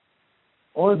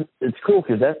 Well, it's cool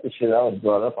because that's the shit I was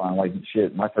brought up on. Like,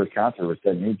 shit, my first concert was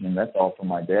Ted Nugent. That's all from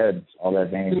my dad, all that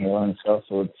Van Halen and stuff.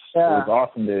 So it was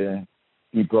awesome to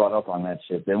be brought up on that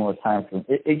shit. Then it was time for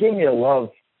it gave me a love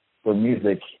for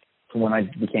music when I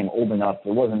became old enough.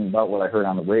 It wasn't about what I heard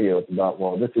on the radio. It's about,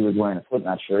 well, this dude was wearing a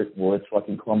Slipknot shirt. Well, it's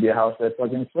fucking Columbia House, that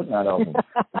fucking Slipknot album.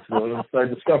 So I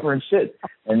started discovering shit.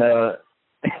 And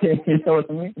You know what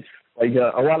I mean? Like,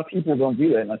 a lot of people don't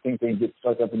do that, and I think they get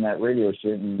stuck up in that radio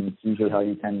shit, and it's usually how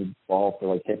you tend to fall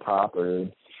for, like, hip-hop or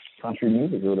country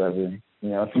music or whatever. You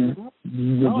know, if you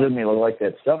legitimately like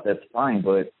that stuff, that's fine,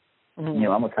 but, you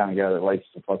know, I'm the kind of guy that likes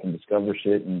to fucking discover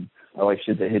shit, and I like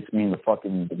shit that hits me in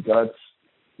the guts.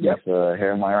 Yep. Makes the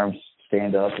hair on my arms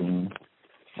stand up, and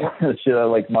shit I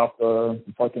like mouth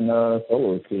fucking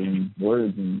solos and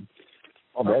words and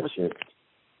all that shit.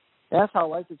 That's how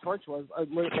Light the Torch was,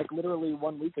 like literally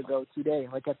 1 week ago today,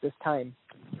 like at this time.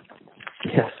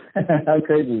 Yeah. How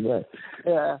crazy is that?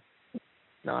 Yeah.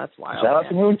 No, that's wild. Shout out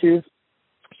to Moontooth.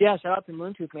 Yeah, shout out to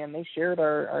Moontooth, man. They shared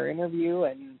our interview,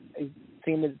 and it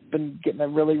seemed to have been getting a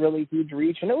really, really huge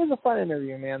reach. And it was a fun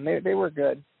interview, man. They were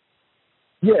good.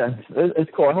 Yeah,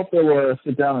 it's cool. I hope they'll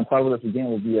sit down and talk with us again.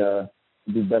 We'll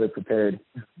be better prepared.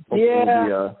 Hopefully Yeah.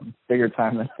 It'll be bigger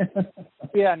time.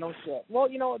 Yeah, no shit. Well,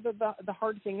 you know, the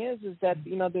hard thing is that,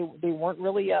 you know, they weren't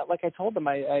really, like I told them,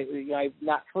 I've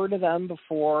not heard of them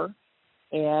before,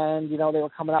 and, you know, they were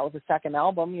coming out with a second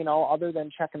album, you know, other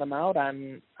than checking them out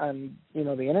on you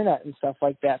know, the internet and stuff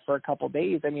like that for a couple of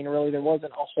days. I mean, really, there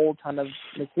wasn't a whole ton of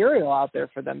material out there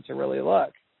for them to really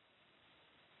look.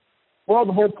 Well,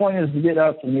 the whole point is to get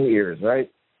out to new ears, right?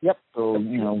 Yep. So,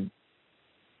 you know,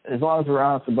 as long as we're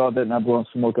honest about that, not blowing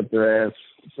smoke up their ass.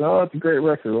 So, it's a great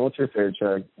record. What's your favorite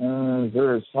track? Is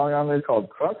there a song on there called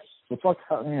Crux? The fuck?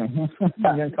 Man, you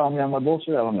gonna call me on my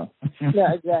bullshit? I don't know.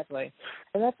 Yeah, exactly.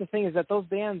 And that's the thing, is that those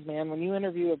bands, man, when you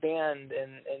interview a band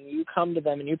and you come to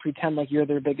them and you pretend like you're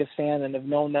their biggest fan and have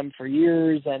known them for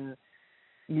years and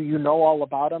you know all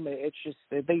about them, it's just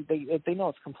they know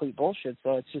it's complete bullshit.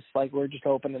 So it's just like, we're just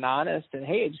open and honest, and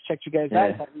hey, I just checked you guys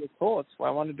out. I thought it was cool. It's why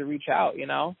I wanted to reach out, you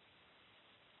know.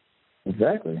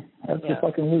 Exactly. That's the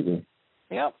fucking movie.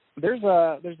 Yep. There's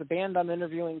a band I'm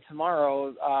interviewing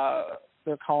tomorrow.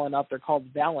 They're calling up. They're called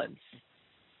Valence.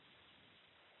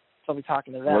 So I'll be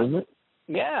talking to them. What is it?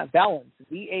 Yeah, Valence.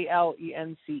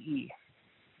 VALENCE.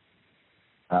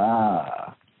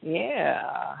 Ah. Yeah.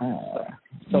 Ah.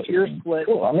 So Ear Split.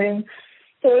 Cool. I mean,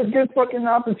 so there's good fucking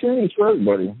opportunities for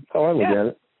everybody. That's how I look at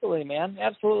it. Absolutely, man.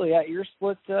 Absolutely. Yeah, Ear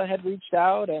Split had reached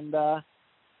out, and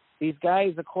these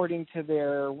guys, according to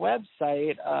their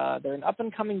website, they're an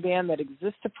up-and-coming band that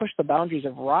exists to push the boundaries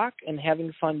of rock and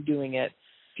having fun doing it.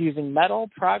 Fusing metal,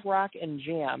 prog rock, and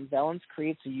jam, Valence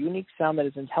creates a unique sound that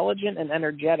is intelligent and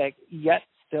energetic, yet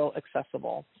still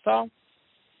accessible. So,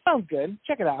 sounds good.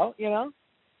 Check it out, you know?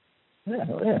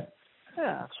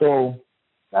 Yeah. So,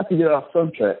 not to get off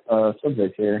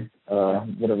subject here,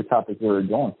 whatever topic we're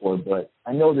going for, but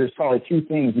I know there's probably two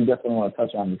things you definitely want to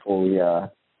touch on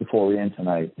before we end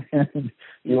tonight.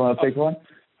 You want to pick one?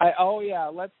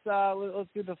 Let's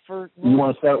do the first. You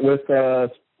want to start with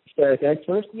Static X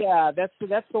first? Yeah, that's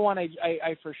the one I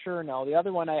for sure know. The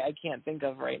other one I can't think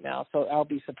of right now, so I'll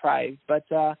be surprised. But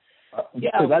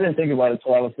because I didn't think about it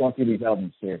until I was going through these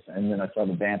albums here, and then I saw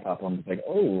the band pop up. I was like,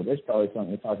 oh, there's probably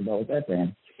something to talk about with that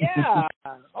band. Yeah.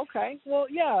 Okay. Well,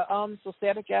 yeah. So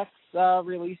Static X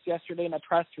released yesterday in a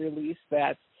press release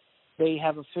that they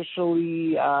have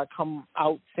officially come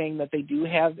out saying that they do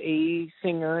have a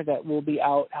singer that will be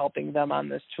out helping them on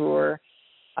this tour,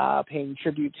 paying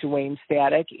tribute to Wayne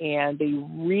Static, and they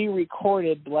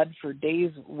re-recorded Bled for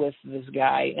Days with this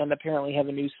guy and apparently have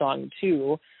a new song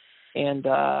too. And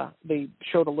they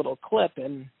showed a little clip,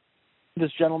 and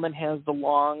this gentleman has the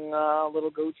long little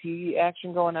goatee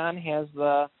action going on, has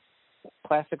the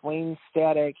classic Wayne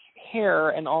Static hair,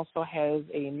 and also has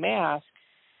a mask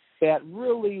that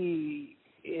really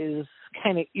is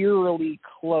kind of eerily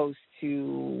close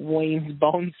to Wayne's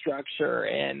bone structure,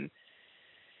 and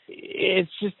it's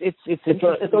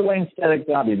a Wayne Static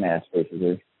zombie mask,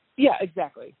 basically. Yeah,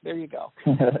 exactly. There you go.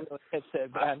 That's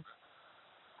it, man.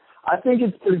 I think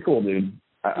it's pretty cool, dude.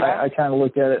 I kind of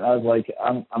looked at it and I was like,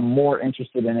 I'm more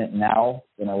interested in it now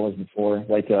than I was before.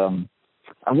 Like,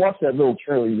 I watched that little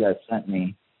trailer you guys sent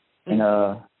me, and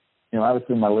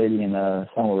obviously my lady and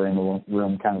someone were in the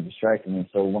room kind of distracting me.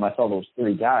 So when I saw those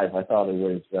three guys, I thought it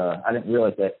was, I didn't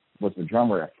realize that was the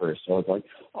drummer at first. So I was like,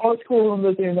 oh, it's cool. And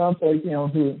looking around, like,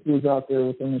 who's out there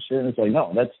with them and shit. And it's like,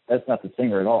 no, that's not the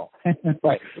singer at all.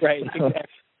 Right,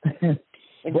 exactly.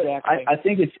 But I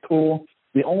think it's cool.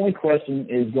 The only question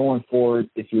is going forward,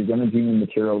 if you're going to do new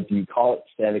material, do you call it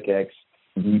Static X?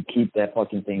 Do you keep that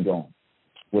fucking thing going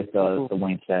with the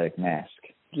Wayne Static mask?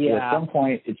 Yeah. So at some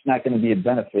point, it's not going to be a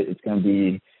benefit. It's going to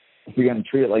be, if you're going to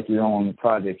treat it like your own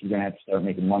project, you're going to have to start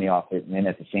making money off it. And then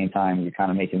at the same time, you're kind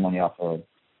of making money off of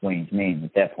Wayne's name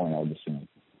at that point, I would assume.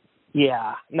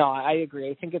 Yeah. No, I agree.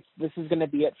 I think this is going to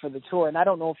be it for the tour. And I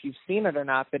don't know if you've seen it or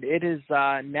not, but it is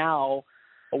now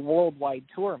a worldwide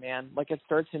tour, man. Like, it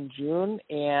starts in June,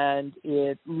 and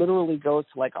it literally goes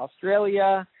to, like,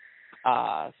 Australia,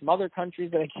 some other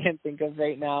countries that I can't think of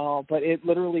right now, but it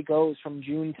literally goes from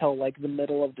June till, like, the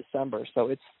middle of December, so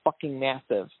it's fucking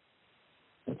massive.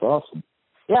 That's awesome.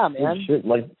 Yeah, man. Good shit.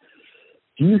 Like,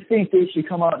 do you think they should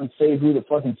come out and say who the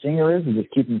fucking singer is, or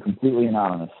just keep him completely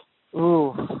anonymous?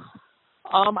 Ooh.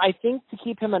 I think to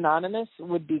keep him anonymous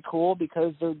would be cool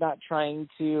because they're not trying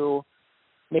to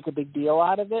make a big deal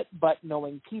out of it, but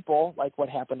knowing people, like what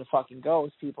happened to fucking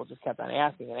Ghost, people just kept on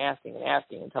asking and asking and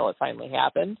asking until it finally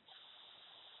happened.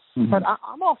 Mm-hmm. But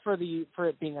I'm all for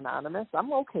it being anonymous.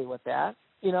 I'm okay with that.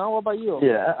 You know, what about you?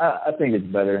 Yeah, I think it's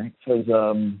better because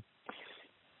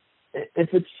if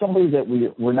it's somebody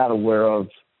that we're not aware of,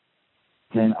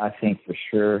 then I think for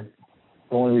sure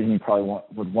the only reason you probably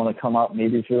would want to come out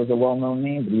maybe if it was a well-known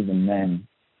name, but even then,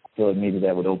 I feel like maybe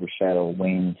that would overshadow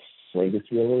Wayne's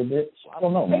legacy a little bit. So I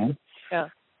don't know, man. Yeah.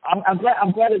 I'm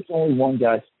glad it's only one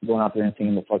guy going out there and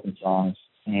singing the fucking songs,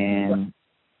 and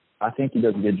I think he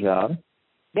does a good job.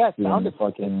 Yeah, it sounded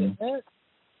fucking.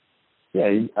 Yeah,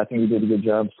 I think he did a good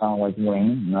job sounding like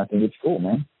Wayne, and I think it's cool,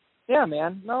 man. Yeah,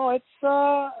 man. No, it's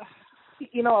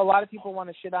you know, a lot of people want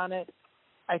to shit on it.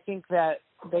 I think that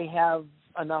they have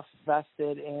enough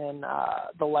vested in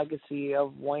the legacy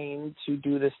of Wayne to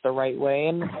do this the right way,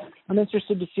 and I'm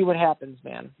interested to see what happens,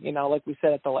 man. You know, like we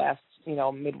said at the last, you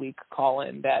know, midweek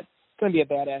call-in, that it's going to be a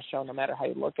badass show no matter how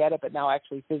you look at it, but now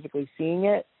actually physically seeing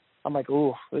it, I'm like,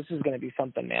 ooh, this is going to be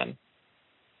something, man.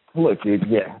 Look, dude,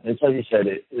 yeah, it's like you said,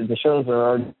 the shows are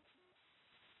already,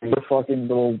 the fucking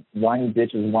little whiny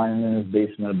bitches whining in his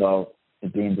basement about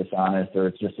it being dishonest or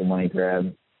it's just a money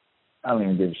grab. I don't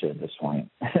even give a shit at this point.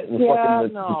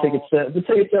 The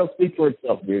ticket sales speak for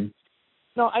itself, dude.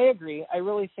 No, I agree. I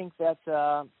really think that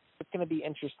it's going to be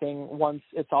interesting once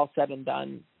it's all said and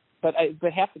done. But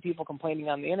half the people complaining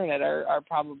on the internet are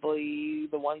probably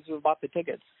the ones who have bought the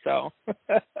tickets. So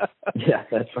yeah,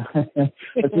 that's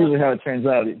usually how it turns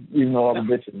out, even though all the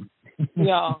bitching.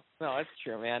 No, it's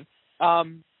true, man.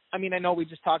 I mean, I know we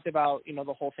just talked about, you know,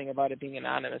 the whole thing about it being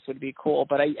anonymous would be cool,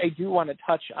 but I do want to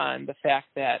touch on the fact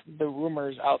that the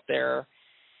rumors out there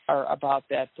are about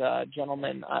that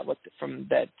gentleman from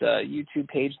that YouTube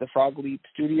page, the Frog Leap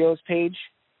Studios page.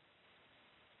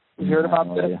 You heard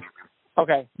about this?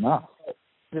 Okay. No.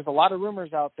 There's a lot of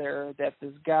rumors out there that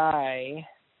this guy,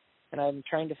 and I'm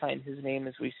trying to find his name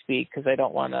as we speak because I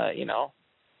don't want to,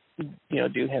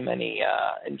 do him any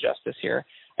injustice here.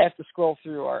 I have to scroll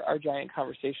through our giant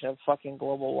conversation of fucking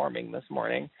global warming this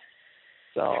morning.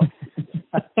 So,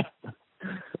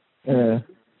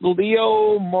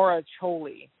 Leo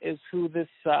Moracholi is who this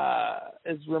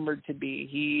is rumored to be.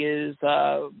 He is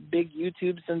a big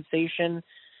YouTube sensation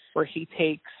where he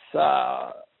takes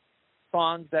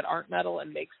songs that aren't metal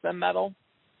and makes them metal.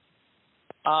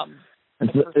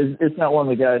 It's not one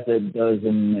of the guys that does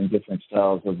in different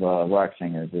styles of rock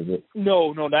singers, is it?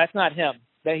 No, that's not him.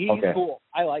 He's okay. Cool.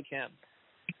 I like him.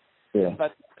 Yeah.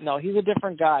 But no, he's a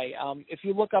different guy. If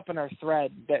you look up in our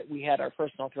thread that we had, our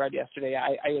personal thread yesterday,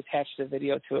 I attached a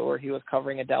video to it where he was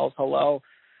covering Adele's Hello,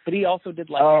 but he also did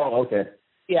like. Oh, okay.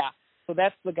 Yeah. So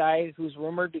that's the guy who's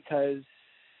rumored because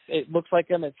it looks like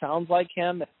him, it sounds like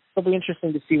him. It'll be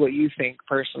interesting to see what you think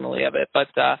personally of it, but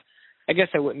I guess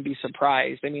I wouldn't be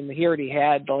surprised. I mean, he already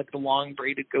had the long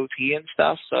braided goatee and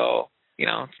stuff, so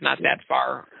it's not that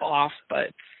far off.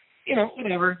 But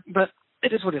whatever. But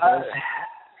it is what it is.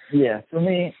 Yeah, for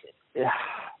me,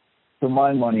 for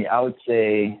my money, I would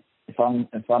say if I'm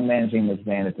managing this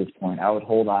band at this point, I would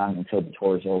hold on until the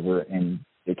tour is over and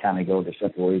they kind of go their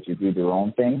separate ways to do their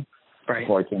own thing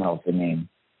before I came out with the name.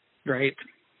 Right.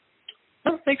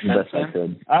 That makes sense. Best I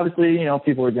could. Obviously,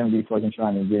 people are going to be fucking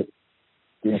trying to get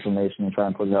the information and try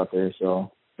and put it out there.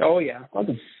 So. Oh yeah.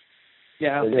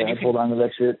 Yeah. I'd hold on to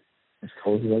that shit as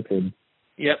close as I could.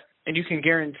 Yep. And you can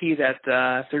guarantee that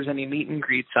if there's any meet and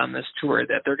greets on this tour,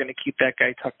 that they're going to keep that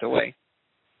guy tucked away.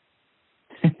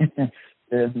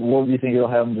 What do you think? They'll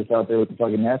have him just out there with the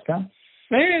fucking mask on?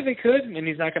 Maybe they could. I mean,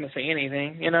 he's not going to say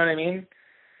anything. You know what I mean?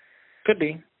 Could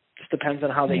be. Just depends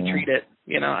on how they treat it.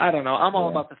 I don't know. I'm all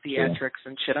about the theatrics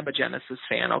and shit. I'm a Genesis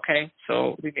fan, okay?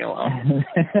 So leave me alone.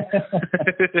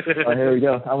 Oh, here we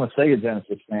go. I'm a Sega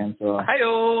Genesis fan, so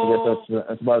Hi-yo. I guess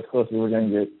that's about as close as we're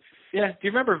going to get. Yeah. Do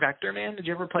you remember Vector Man? Did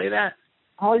you ever play that?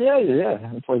 Oh, yeah.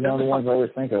 That's like one of the ones I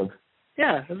always think of.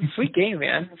 Yeah, it was a sweet game,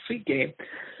 man. A sweet game.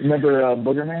 Remember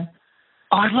Booger Man?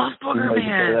 Oh, I love Booger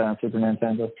Man. You that on Super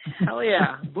Nintendo. Hell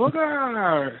yeah.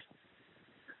 Booger.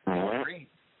 Great.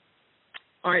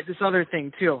 All right, this other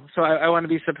thing, too. So I want to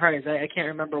be surprised. I can't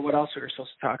remember what else we were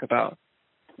supposed to talk about.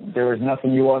 there was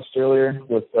nothing you watched earlier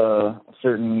with a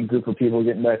certain group of people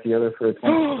getting back together for a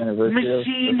 20th anniversary?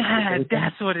 Machine Head.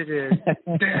 That's what it is.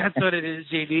 That's what it is,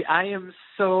 JD. I am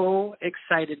so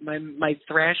excited. My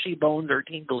thrashy bones are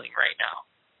tingling right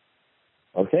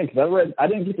now. Okay, because I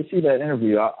didn't get to see that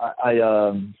interview. I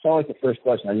saw like the first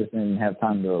question. I just didn't have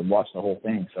time to watch the whole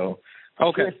thing. So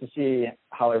I'm curious to see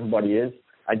how everybody is.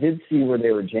 I did see where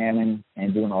they were jamming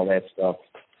and doing all that stuff.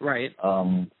 Right.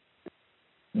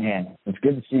 Man, it's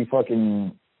good to see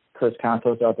fucking Chris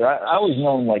Kontos out there. I always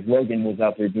known like Logan was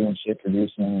out there doing shit,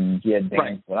 producing, and he had bands,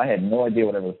 right. But I had no idea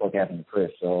whatever the fuck happened to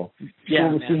Chris. So yeah,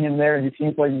 cool to see him there. He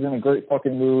seems like he's in a great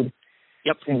fucking mood.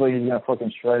 Yep. Seems like he's gonna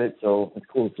fucking shred it. So it's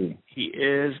cool to see. He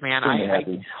is, man.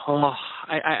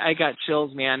 I got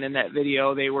chills, man. In that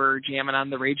video, they were jamming on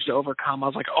the Rage to Overcome. I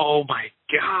was like, oh my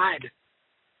god.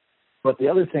 But the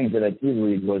other thing that I did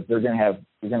read was they're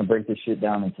gonna break this shit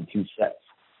down into 2 sets.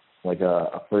 Like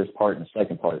a first part and a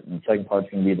second part. And the second part's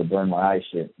going to be the Burn My Eyes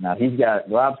shit. Now,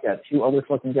 Rob's got 2 other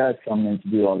fucking guys coming in to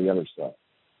do all the other stuff.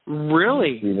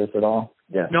 Really? Did you see this at all?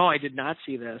 Yeah. No, I did not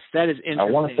see this. That is interesting.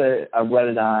 I want to say I read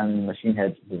it on Machine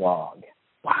Head's blog.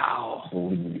 Wow. I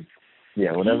believe.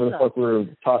 Yeah, whatever the fuck we're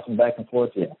tossing back and forth,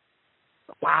 yeah.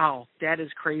 Wow, that is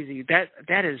crazy.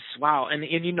 That is, wow. And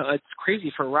you know, it's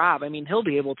crazy for Rob. I mean, he'll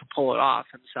be able to pull it off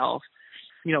himself,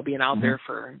 you know, being out there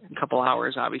for a couple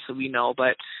hours, obviously, we know.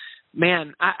 But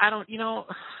man, I don't, you know,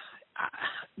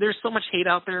 there's so much hate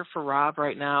out there for Rob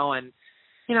right now, and,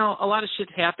 you know, a lot of shit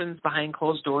happens behind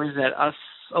closed doors that us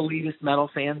elitist metal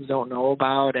fans don't know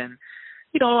about, and,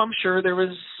 you know, I'm sure there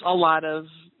was a lot of,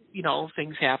 you know,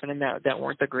 things happening that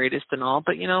weren't the greatest and all,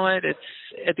 but you know what, it's,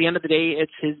 at the end of the day,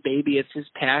 it's his baby, it's his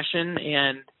passion,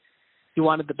 and he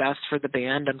wanted the best for the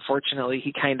band. Unfortunately,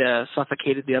 he kind of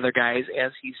suffocated the other guys,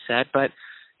 as he said, but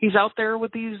he's out there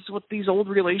with these old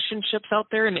relationships out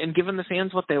there and giving the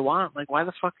fans what they want. Like, why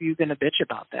the fuck are you going to bitch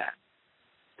about that?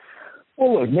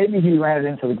 Well, look, maybe he ran it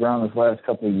into the ground this last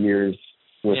couple of years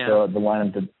with the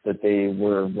lineup that they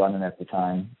were running at the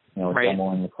time, you know, right.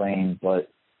 Demo and McLean. But,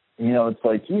 you know, it's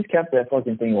like he's kept that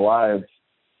fucking thing alive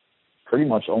pretty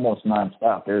much almost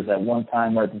nonstop. There's that one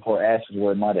time right before Ashes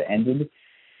where it might have ended.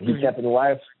 He kept it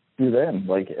alive through them.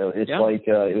 Like, it's like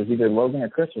it was either Logan or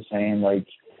Chris was saying, like,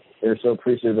 they're so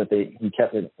appreciative that he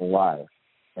kept it alive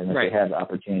and that they had the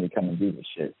opportunity to come and do this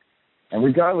shit. And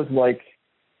regardless, like,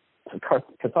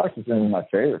 Catharsis isn't my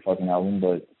favorite fucking album,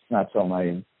 but it's not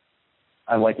something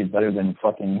I like it better than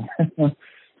fucking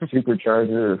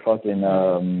Supercharger or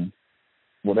fucking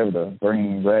whatever, the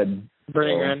Burning Red.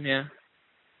 Burning Red, yeah.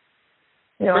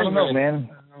 Yeah, I don't know, man.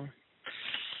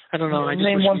 I don't know. I just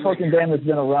name one fucking band that's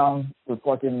been around for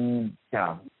fucking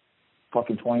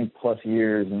 20 plus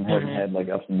years and hasn't had like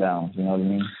ups and downs, you know what I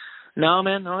mean? No,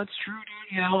 man, no, it's true,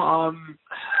 dude. You know,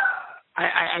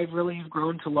 I really have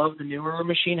grown to love the newer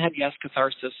Machine Head. Yes,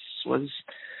 Catharsis was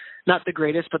not the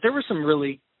greatest, but there were some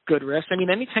really good riffs. I mean,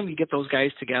 anytime you get those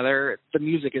guys together, the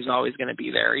music is always going to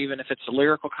be there, even if it's the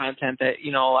lyrical content that,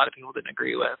 you know, a lot of people didn't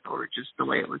agree with or just the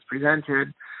way it was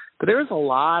presented. But there was a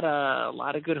lot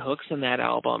of good hooks in that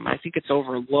album. I think it's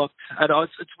overlooked. I know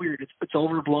it's weird. It's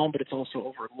overblown, but it's also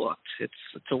overlooked. It's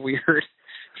a weird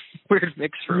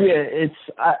mix for me. Yeah,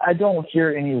 I don't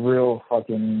hear any real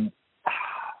fucking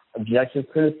objective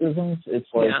criticisms. It's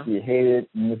like you hate it,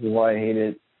 and this is why I hate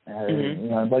it. You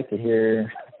know, I'd like to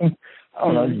hear. I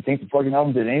don't know. Do you think the fucking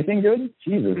album did anything good?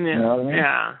 Jesus, you know what I mean?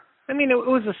 Yeah. I mean, it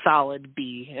was a solid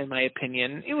B in my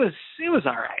opinion. It was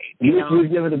all right. You would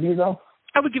give it a B though?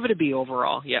 I would give it a B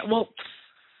overall. Yeah. Well,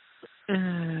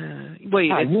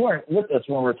 wait. You weren't with us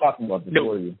when we were talking about this,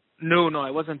 were you? No,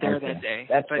 I wasn't there that day.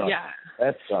 That sucks.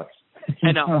 That sucks.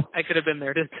 I know. I could have been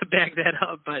there to back that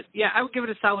up, but yeah, I would give it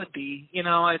a solid B. You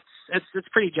know, it's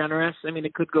pretty generous. I mean,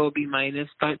 it could go B minus,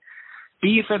 but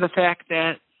B for the fact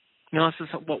that, you know, this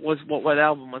is what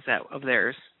album was that of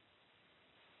theirs?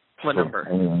 What number? I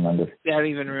don't even remember. Yeah, I don't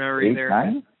even remember 8, either.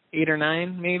 9? 8 or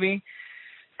 9, maybe.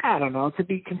 I don't know, to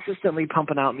be consistently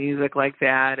pumping out music like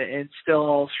that and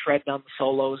still shredding on the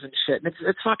solos and shit. And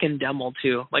it's fucking Demo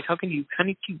too. Like, how can you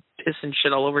keep pissing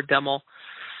shit all over Demo?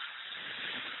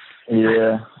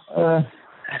 Yeah. I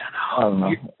don't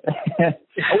know.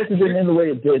 I wish it didn't end the way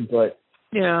it did, but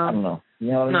I don't know.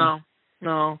 You know what I mean?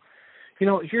 No. You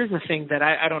know, here's the thing that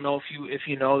I don't know if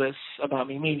you know this about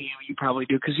me. Maybe you probably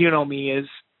do, because you know me as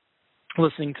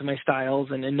listening to my styles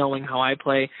and knowing how I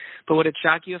play. But would it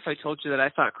shock you if I told you that I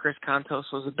thought Chris Kontos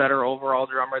was a better overall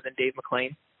drummer than Dave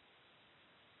McLean?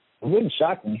 It wouldn't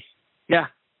shock me. Yeah.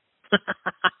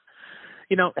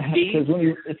 You know, Dave.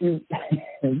 Because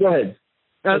go ahead.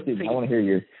 I want to hear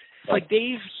yours. Like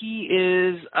Dave, he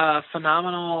is a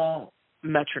phenomenal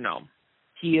metronome.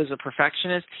 he is a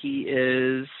perfectionist. He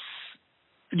is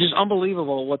just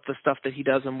unbelievable what the stuff that he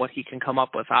does and what he can come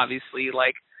up with. Obviously,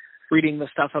 like reading the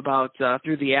stuff about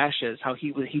Through the Ashes, how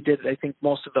he did, I think,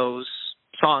 most of those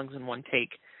songs in one take.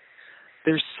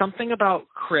 There's something about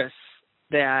Chris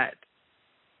that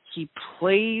he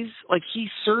plays, like he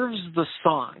serves the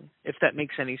song, if that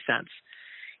makes any sense.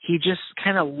 He just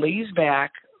kind of lays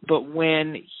back, but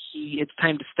when it's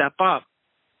time to step up,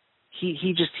 he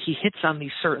hits on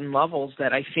these certain levels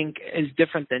that I think is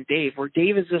different than Dave, where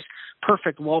Dave is this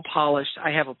perfect, well-polished,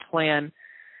 I have a plan,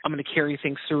 I'm going to carry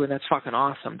things through, and that's fucking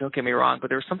awesome, don't get me wrong, but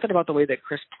there was something about the way that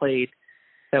Chris played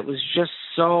that was just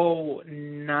so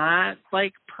not,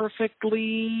 like,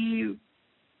 perfectly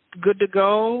good to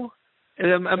go.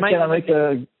 Can I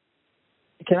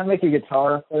make a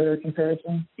guitar player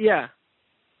comparison? Yeah.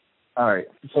 All right.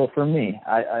 So for me,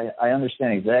 I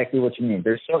understand exactly what you mean.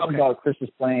 There's something about Chris's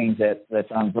playing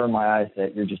that's on Burn My Eyes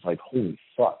that you're just like, holy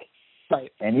fuck.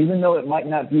 Right. And even though it might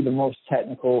not be the most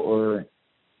technical or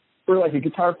like a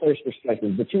guitar player's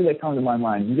perspective, the two that come to my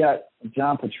mind, you got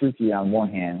John Petrucci on one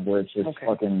hand, where it's just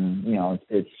fucking, you know,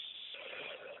 it's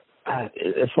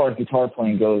as far as guitar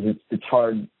playing goes, it's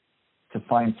hard to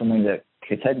find somebody that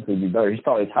could technically be better. He's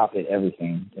probably top at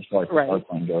everything as far as guitar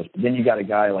playing goes. But then you got a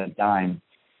guy like Dime,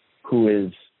 who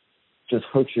is just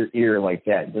hooks your ear like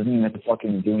that. Doesn't even have to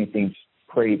fucking do anything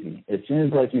crazy. As soon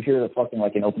as like you hear the fucking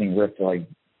like an opening riff to like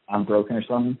I'm Broken or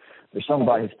something, there's something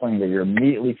about his playing that you're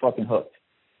immediately fucking hooked.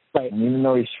 Right. And even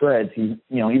though he shreds, even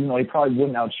though he probably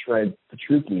wouldn't outshred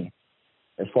Petrucci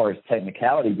as far as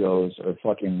technicality goes, or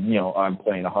fucking, you know, I'm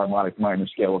playing a harmonic minor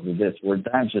scale over this, where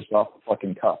Dime's just off the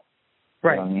fucking cuff.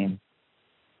 Right. You know what I mean?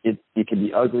 It could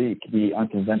be ugly, it could be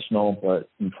unconventional, but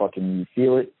you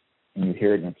feel it and you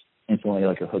hear it, and it's instantly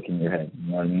like a hook in your head.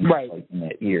 You know what I mean? Right. Like in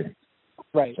that ear.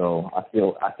 Right. So I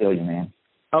feel you, man.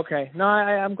 Okay. No,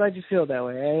 I'm glad you feel that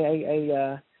way.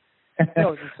 I don't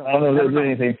know if there's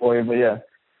anything for you, but yeah.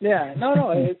 Yeah. No.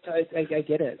 I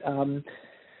get it.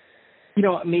 You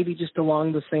know, maybe just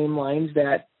along the same lines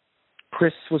that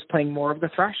Chris was playing more of the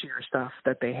thrashier stuff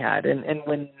that they had, and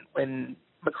when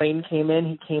McLean came in,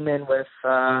 he came in with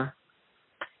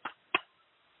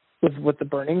the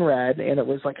Burning Red, and it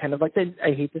was like kind of like that.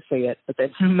 I hate to say it, but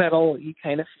that metal you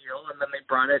kind of feel, and then they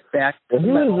brought it back.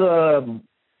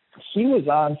 He was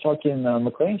on fucking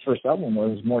McLean's first album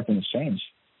was More Things Change.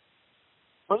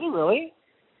 Was it really?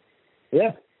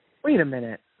 Yeah. Wait a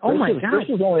minute. Oh my God. Chris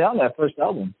was only on that first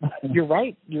album. You're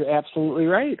right. You're absolutely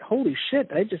right. Holy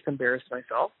shit! I just embarrassed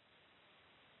myself.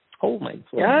 Oh my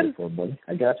God.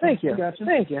 I got you. Thank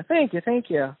you. Thank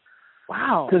you.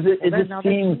 Wow. Because it just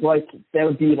seems like that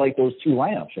would be like those two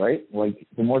lineups, right? Like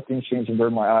the More Things Change and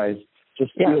Burn My Eyes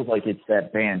just feels like it's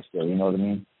that band still, you know what I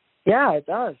mean? Yeah, it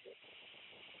does.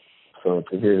 So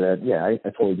to hear that, yeah, I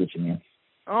totally get you, man.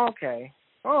 Okay.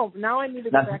 Oh, now I need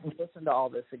to go back and listen to all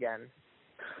this again.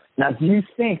 Now, do you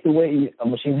think the way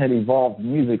Machine Head evolved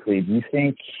musically, do you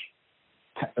think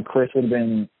Chris would have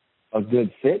been a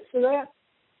good fit for that?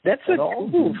 That's a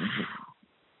oof.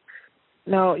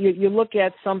 Now you look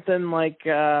at something like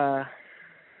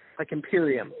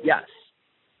Imperium, yes.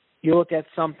 You look at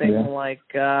something like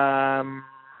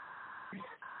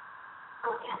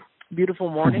Beautiful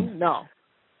Morning, no.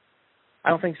 I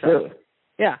don't think so. Really?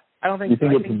 Yeah, I don't think. You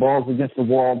think it's the balls against the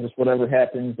wall, just whatever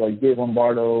happens, like Dave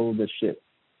Lombardo, the shit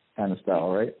kind of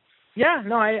style, right? Yeah,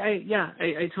 no,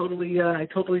 I totally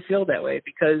feel that way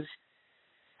because.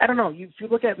 I don't know. If you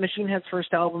look at Machine Head's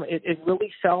first album, it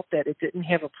really felt that it didn't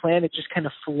have a plan. It just kind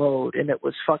of flowed, and it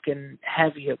was fucking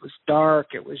heavy. It was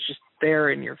dark. It was just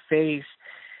there in your face,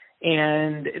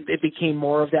 and it became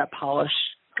more of that polished.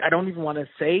 I don't even want to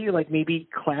say like maybe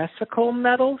classical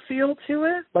metal feel to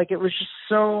it. Like it was just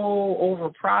so over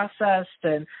processed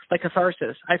and like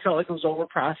Catharsis. I felt like it was over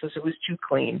processed. It was too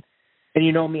clean, and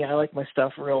you know me, I like my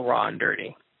stuff real raw and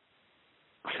dirty.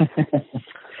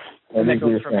 And that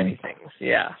goes for many things.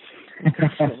 Yeah.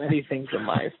 For many things in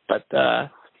life. But I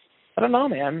don't know,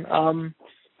 man.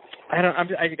 I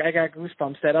got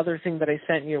goosebumps. That other thing that I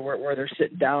sent you where they're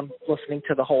sitting down listening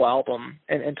to the whole album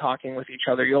and talking with each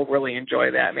other, you'll really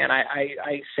enjoy that, man.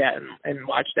 I sat and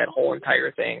watched that whole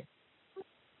entire thing.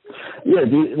 Yeah,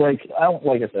 dude, like I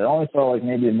said, I only saw like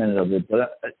maybe a minute of it,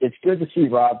 but it's good to see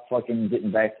Rob fucking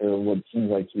getting back to what seems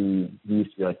like he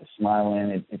used to be, like the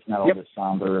smiling. It's not all this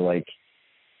somber, like,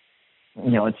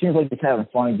 you know, it seems like he's having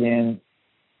fun again.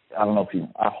 I don't know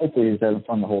I hopefully he's having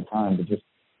fun the whole time, but just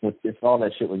if all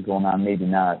that shit was going on, maybe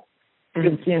not. Good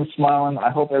to see him smiling.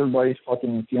 I hope everybody's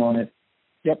fucking feeling it.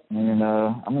 Yep. And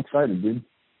I'm excited, dude.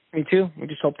 Me too. We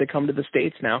just hope they come to the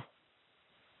States now.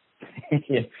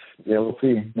 Yeah, we'll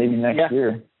see. Maybe next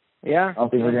year. Yeah. I don't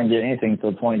think we're going to get anything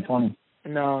until 2020.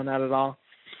 No, not at all.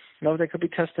 No, they could be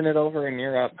testing it over in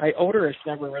Europe. Odorous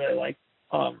never really liked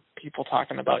people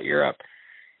talking about Europe.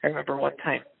 I remember one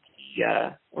time he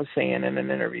was saying in an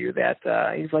interview that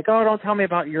he's like, "Oh, don't tell me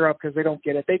about Europe because they don't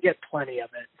get it. They get plenty of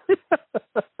it."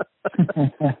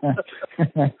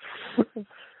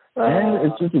 Man,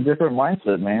 it's just a different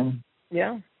mindset, man.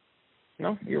 Yeah.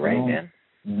 No, you're right, man.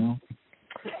 You know.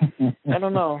 I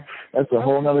don't know. That's a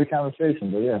whole nother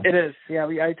conversation, but yeah. It is. Yeah,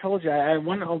 I told you.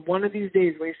 One of these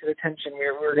days, Wasted Attention,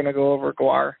 we're going to go over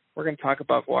GWAR. We're going to talk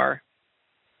about GWAR.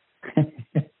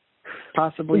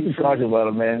 Possibly. We can talk about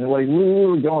it, man. Like, we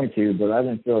were going to, but I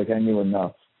didn't feel like I knew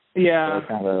enough. Yeah.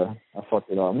 So I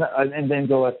fucked it up.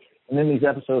 And then these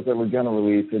episodes that we're going to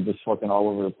release are just fucking all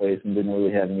over the place and didn't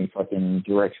really have any fucking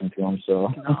direction to them. So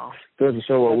no. Goes to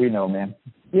show what we know, man.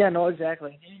 Yeah, no,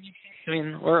 exactly. I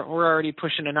mean, we're already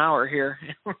pushing an hour here.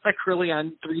 We're like really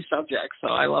on 3 subjects, so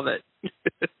I love it.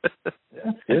 Yeah,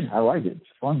 it's good. I like it. It's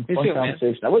fun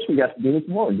conversation. Man. I wish we got to do this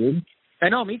more, dude. I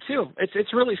know, me too.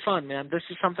 It's really fun, man. This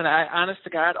is something honest to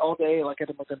God, all day, like I've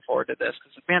been looking forward to this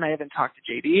because, man, I haven't talked to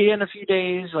JD in a few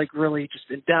days, like really just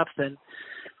in depth. And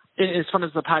as fun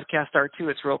as the podcasts are too,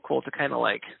 it's real cool to kind of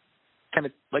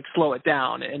slow it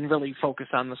down and really focus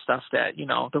on the stuff that,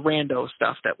 the rando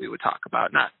stuff that we would talk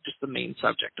about, not just the main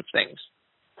subject of things.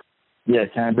 Yeah,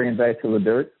 can I bring it back to the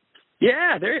dirt?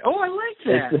 Yeah, I like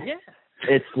that.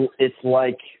 It's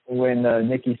like when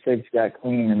Nikki Sixx got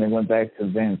clean and they went back to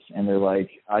Vince and they're like,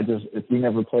 if you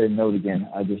never play a note again,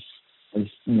 I just this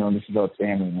is about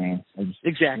family, man.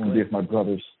 Exactly. Want to be with my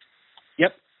brothers.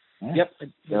 Yep. Yeah. Yep.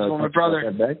 My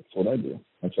brother. That's what I do.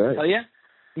 That's right. Oh yeah.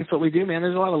 That's what we do, man.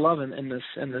 There's a lot of love in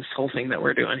this whole thing that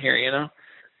we're doing here,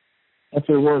 If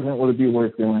it wasn't, would it be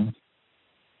worth doing?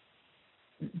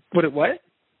 Would it what?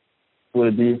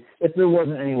 Would it be, if there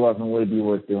wasn't any love, then would it be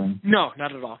worth doing? No,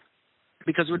 not at all.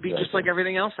 Because it would be just like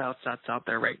everything else that's out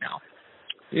there right now.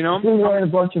 We're a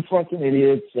bunch of fucking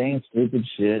idiots saying stupid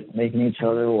shit, making each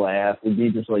other laugh. It'd be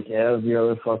just like every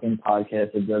other fucking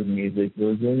podcast that does music.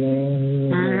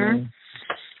 Mm-hmm.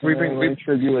 We bring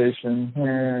tribulation.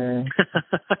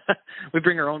 We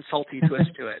bring our own salty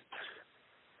twist to it.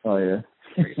 Oh yeah.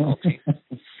 Very salty.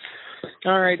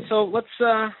 All right, so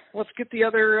let's get the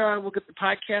other. We'll get the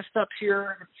podcast up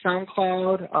here,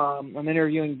 SoundCloud. I'm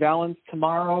interviewing Valance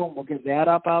tomorrow. We'll get that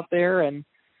up out there, and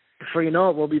before you know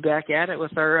it, we'll be back at it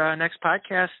with our next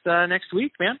podcast next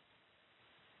week, man.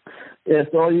 Yeah,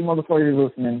 so all you motherfuckers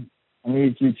listening, I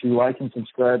need you to like and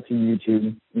subscribe to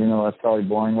YouTube. That's probably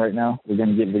boring right now. We're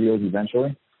gonna get videos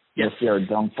eventually. Yes. You'll see our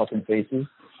dumb fucking faces.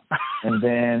 And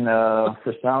then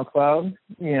for SoundCloud,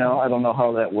 I don't know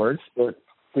how that works, but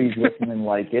please listen and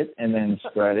like it, and then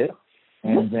spread it.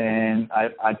 And then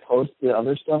I post the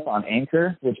other stuff on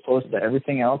Anchor, which posts to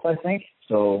everything else, I think.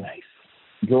 So nice.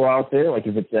 Go out there, like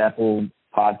if it's Apple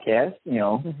Podcast,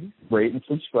 rate and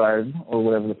subscribe or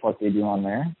whatever the fuck they do on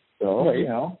there. So,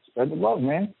 right. Spread the love,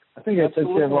 man. I think I took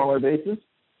care of all our bases.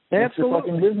 That's your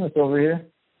fucking business over here.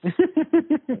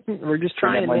 We're just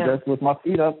trying, my desk with my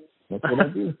feet up. That's what I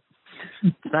do.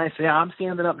 Nice. Yeah, I'm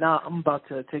standing up now. I'm about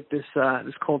to take this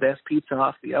cold ass pizza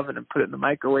off the oven and put it in the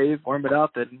microwave, warm it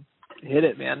up, and hit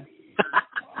it, man.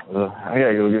 I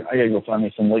gotta go find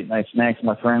me some late night snacks,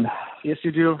 my friend. Yes,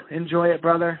 you do. Enjoy it,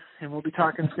 brother, and we'll be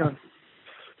talking soon.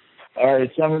 All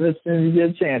right, some of this as soon as you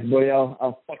get a chance, buddy.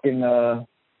 I'll fucking I'll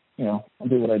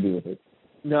do what I do with it.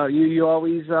 No, you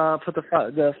always put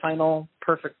the final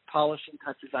perfect polishing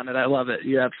touches on it. I love it.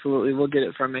 You absolutely will get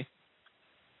it from me.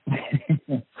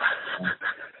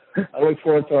 I look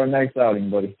forward to our next outing,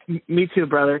 buddy. Me too,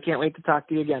 brother. Can't wait to talk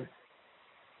to you again.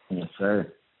 Yes,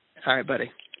 sir. All right, buddy.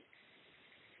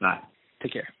 Bye.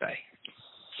 Take care. Bye.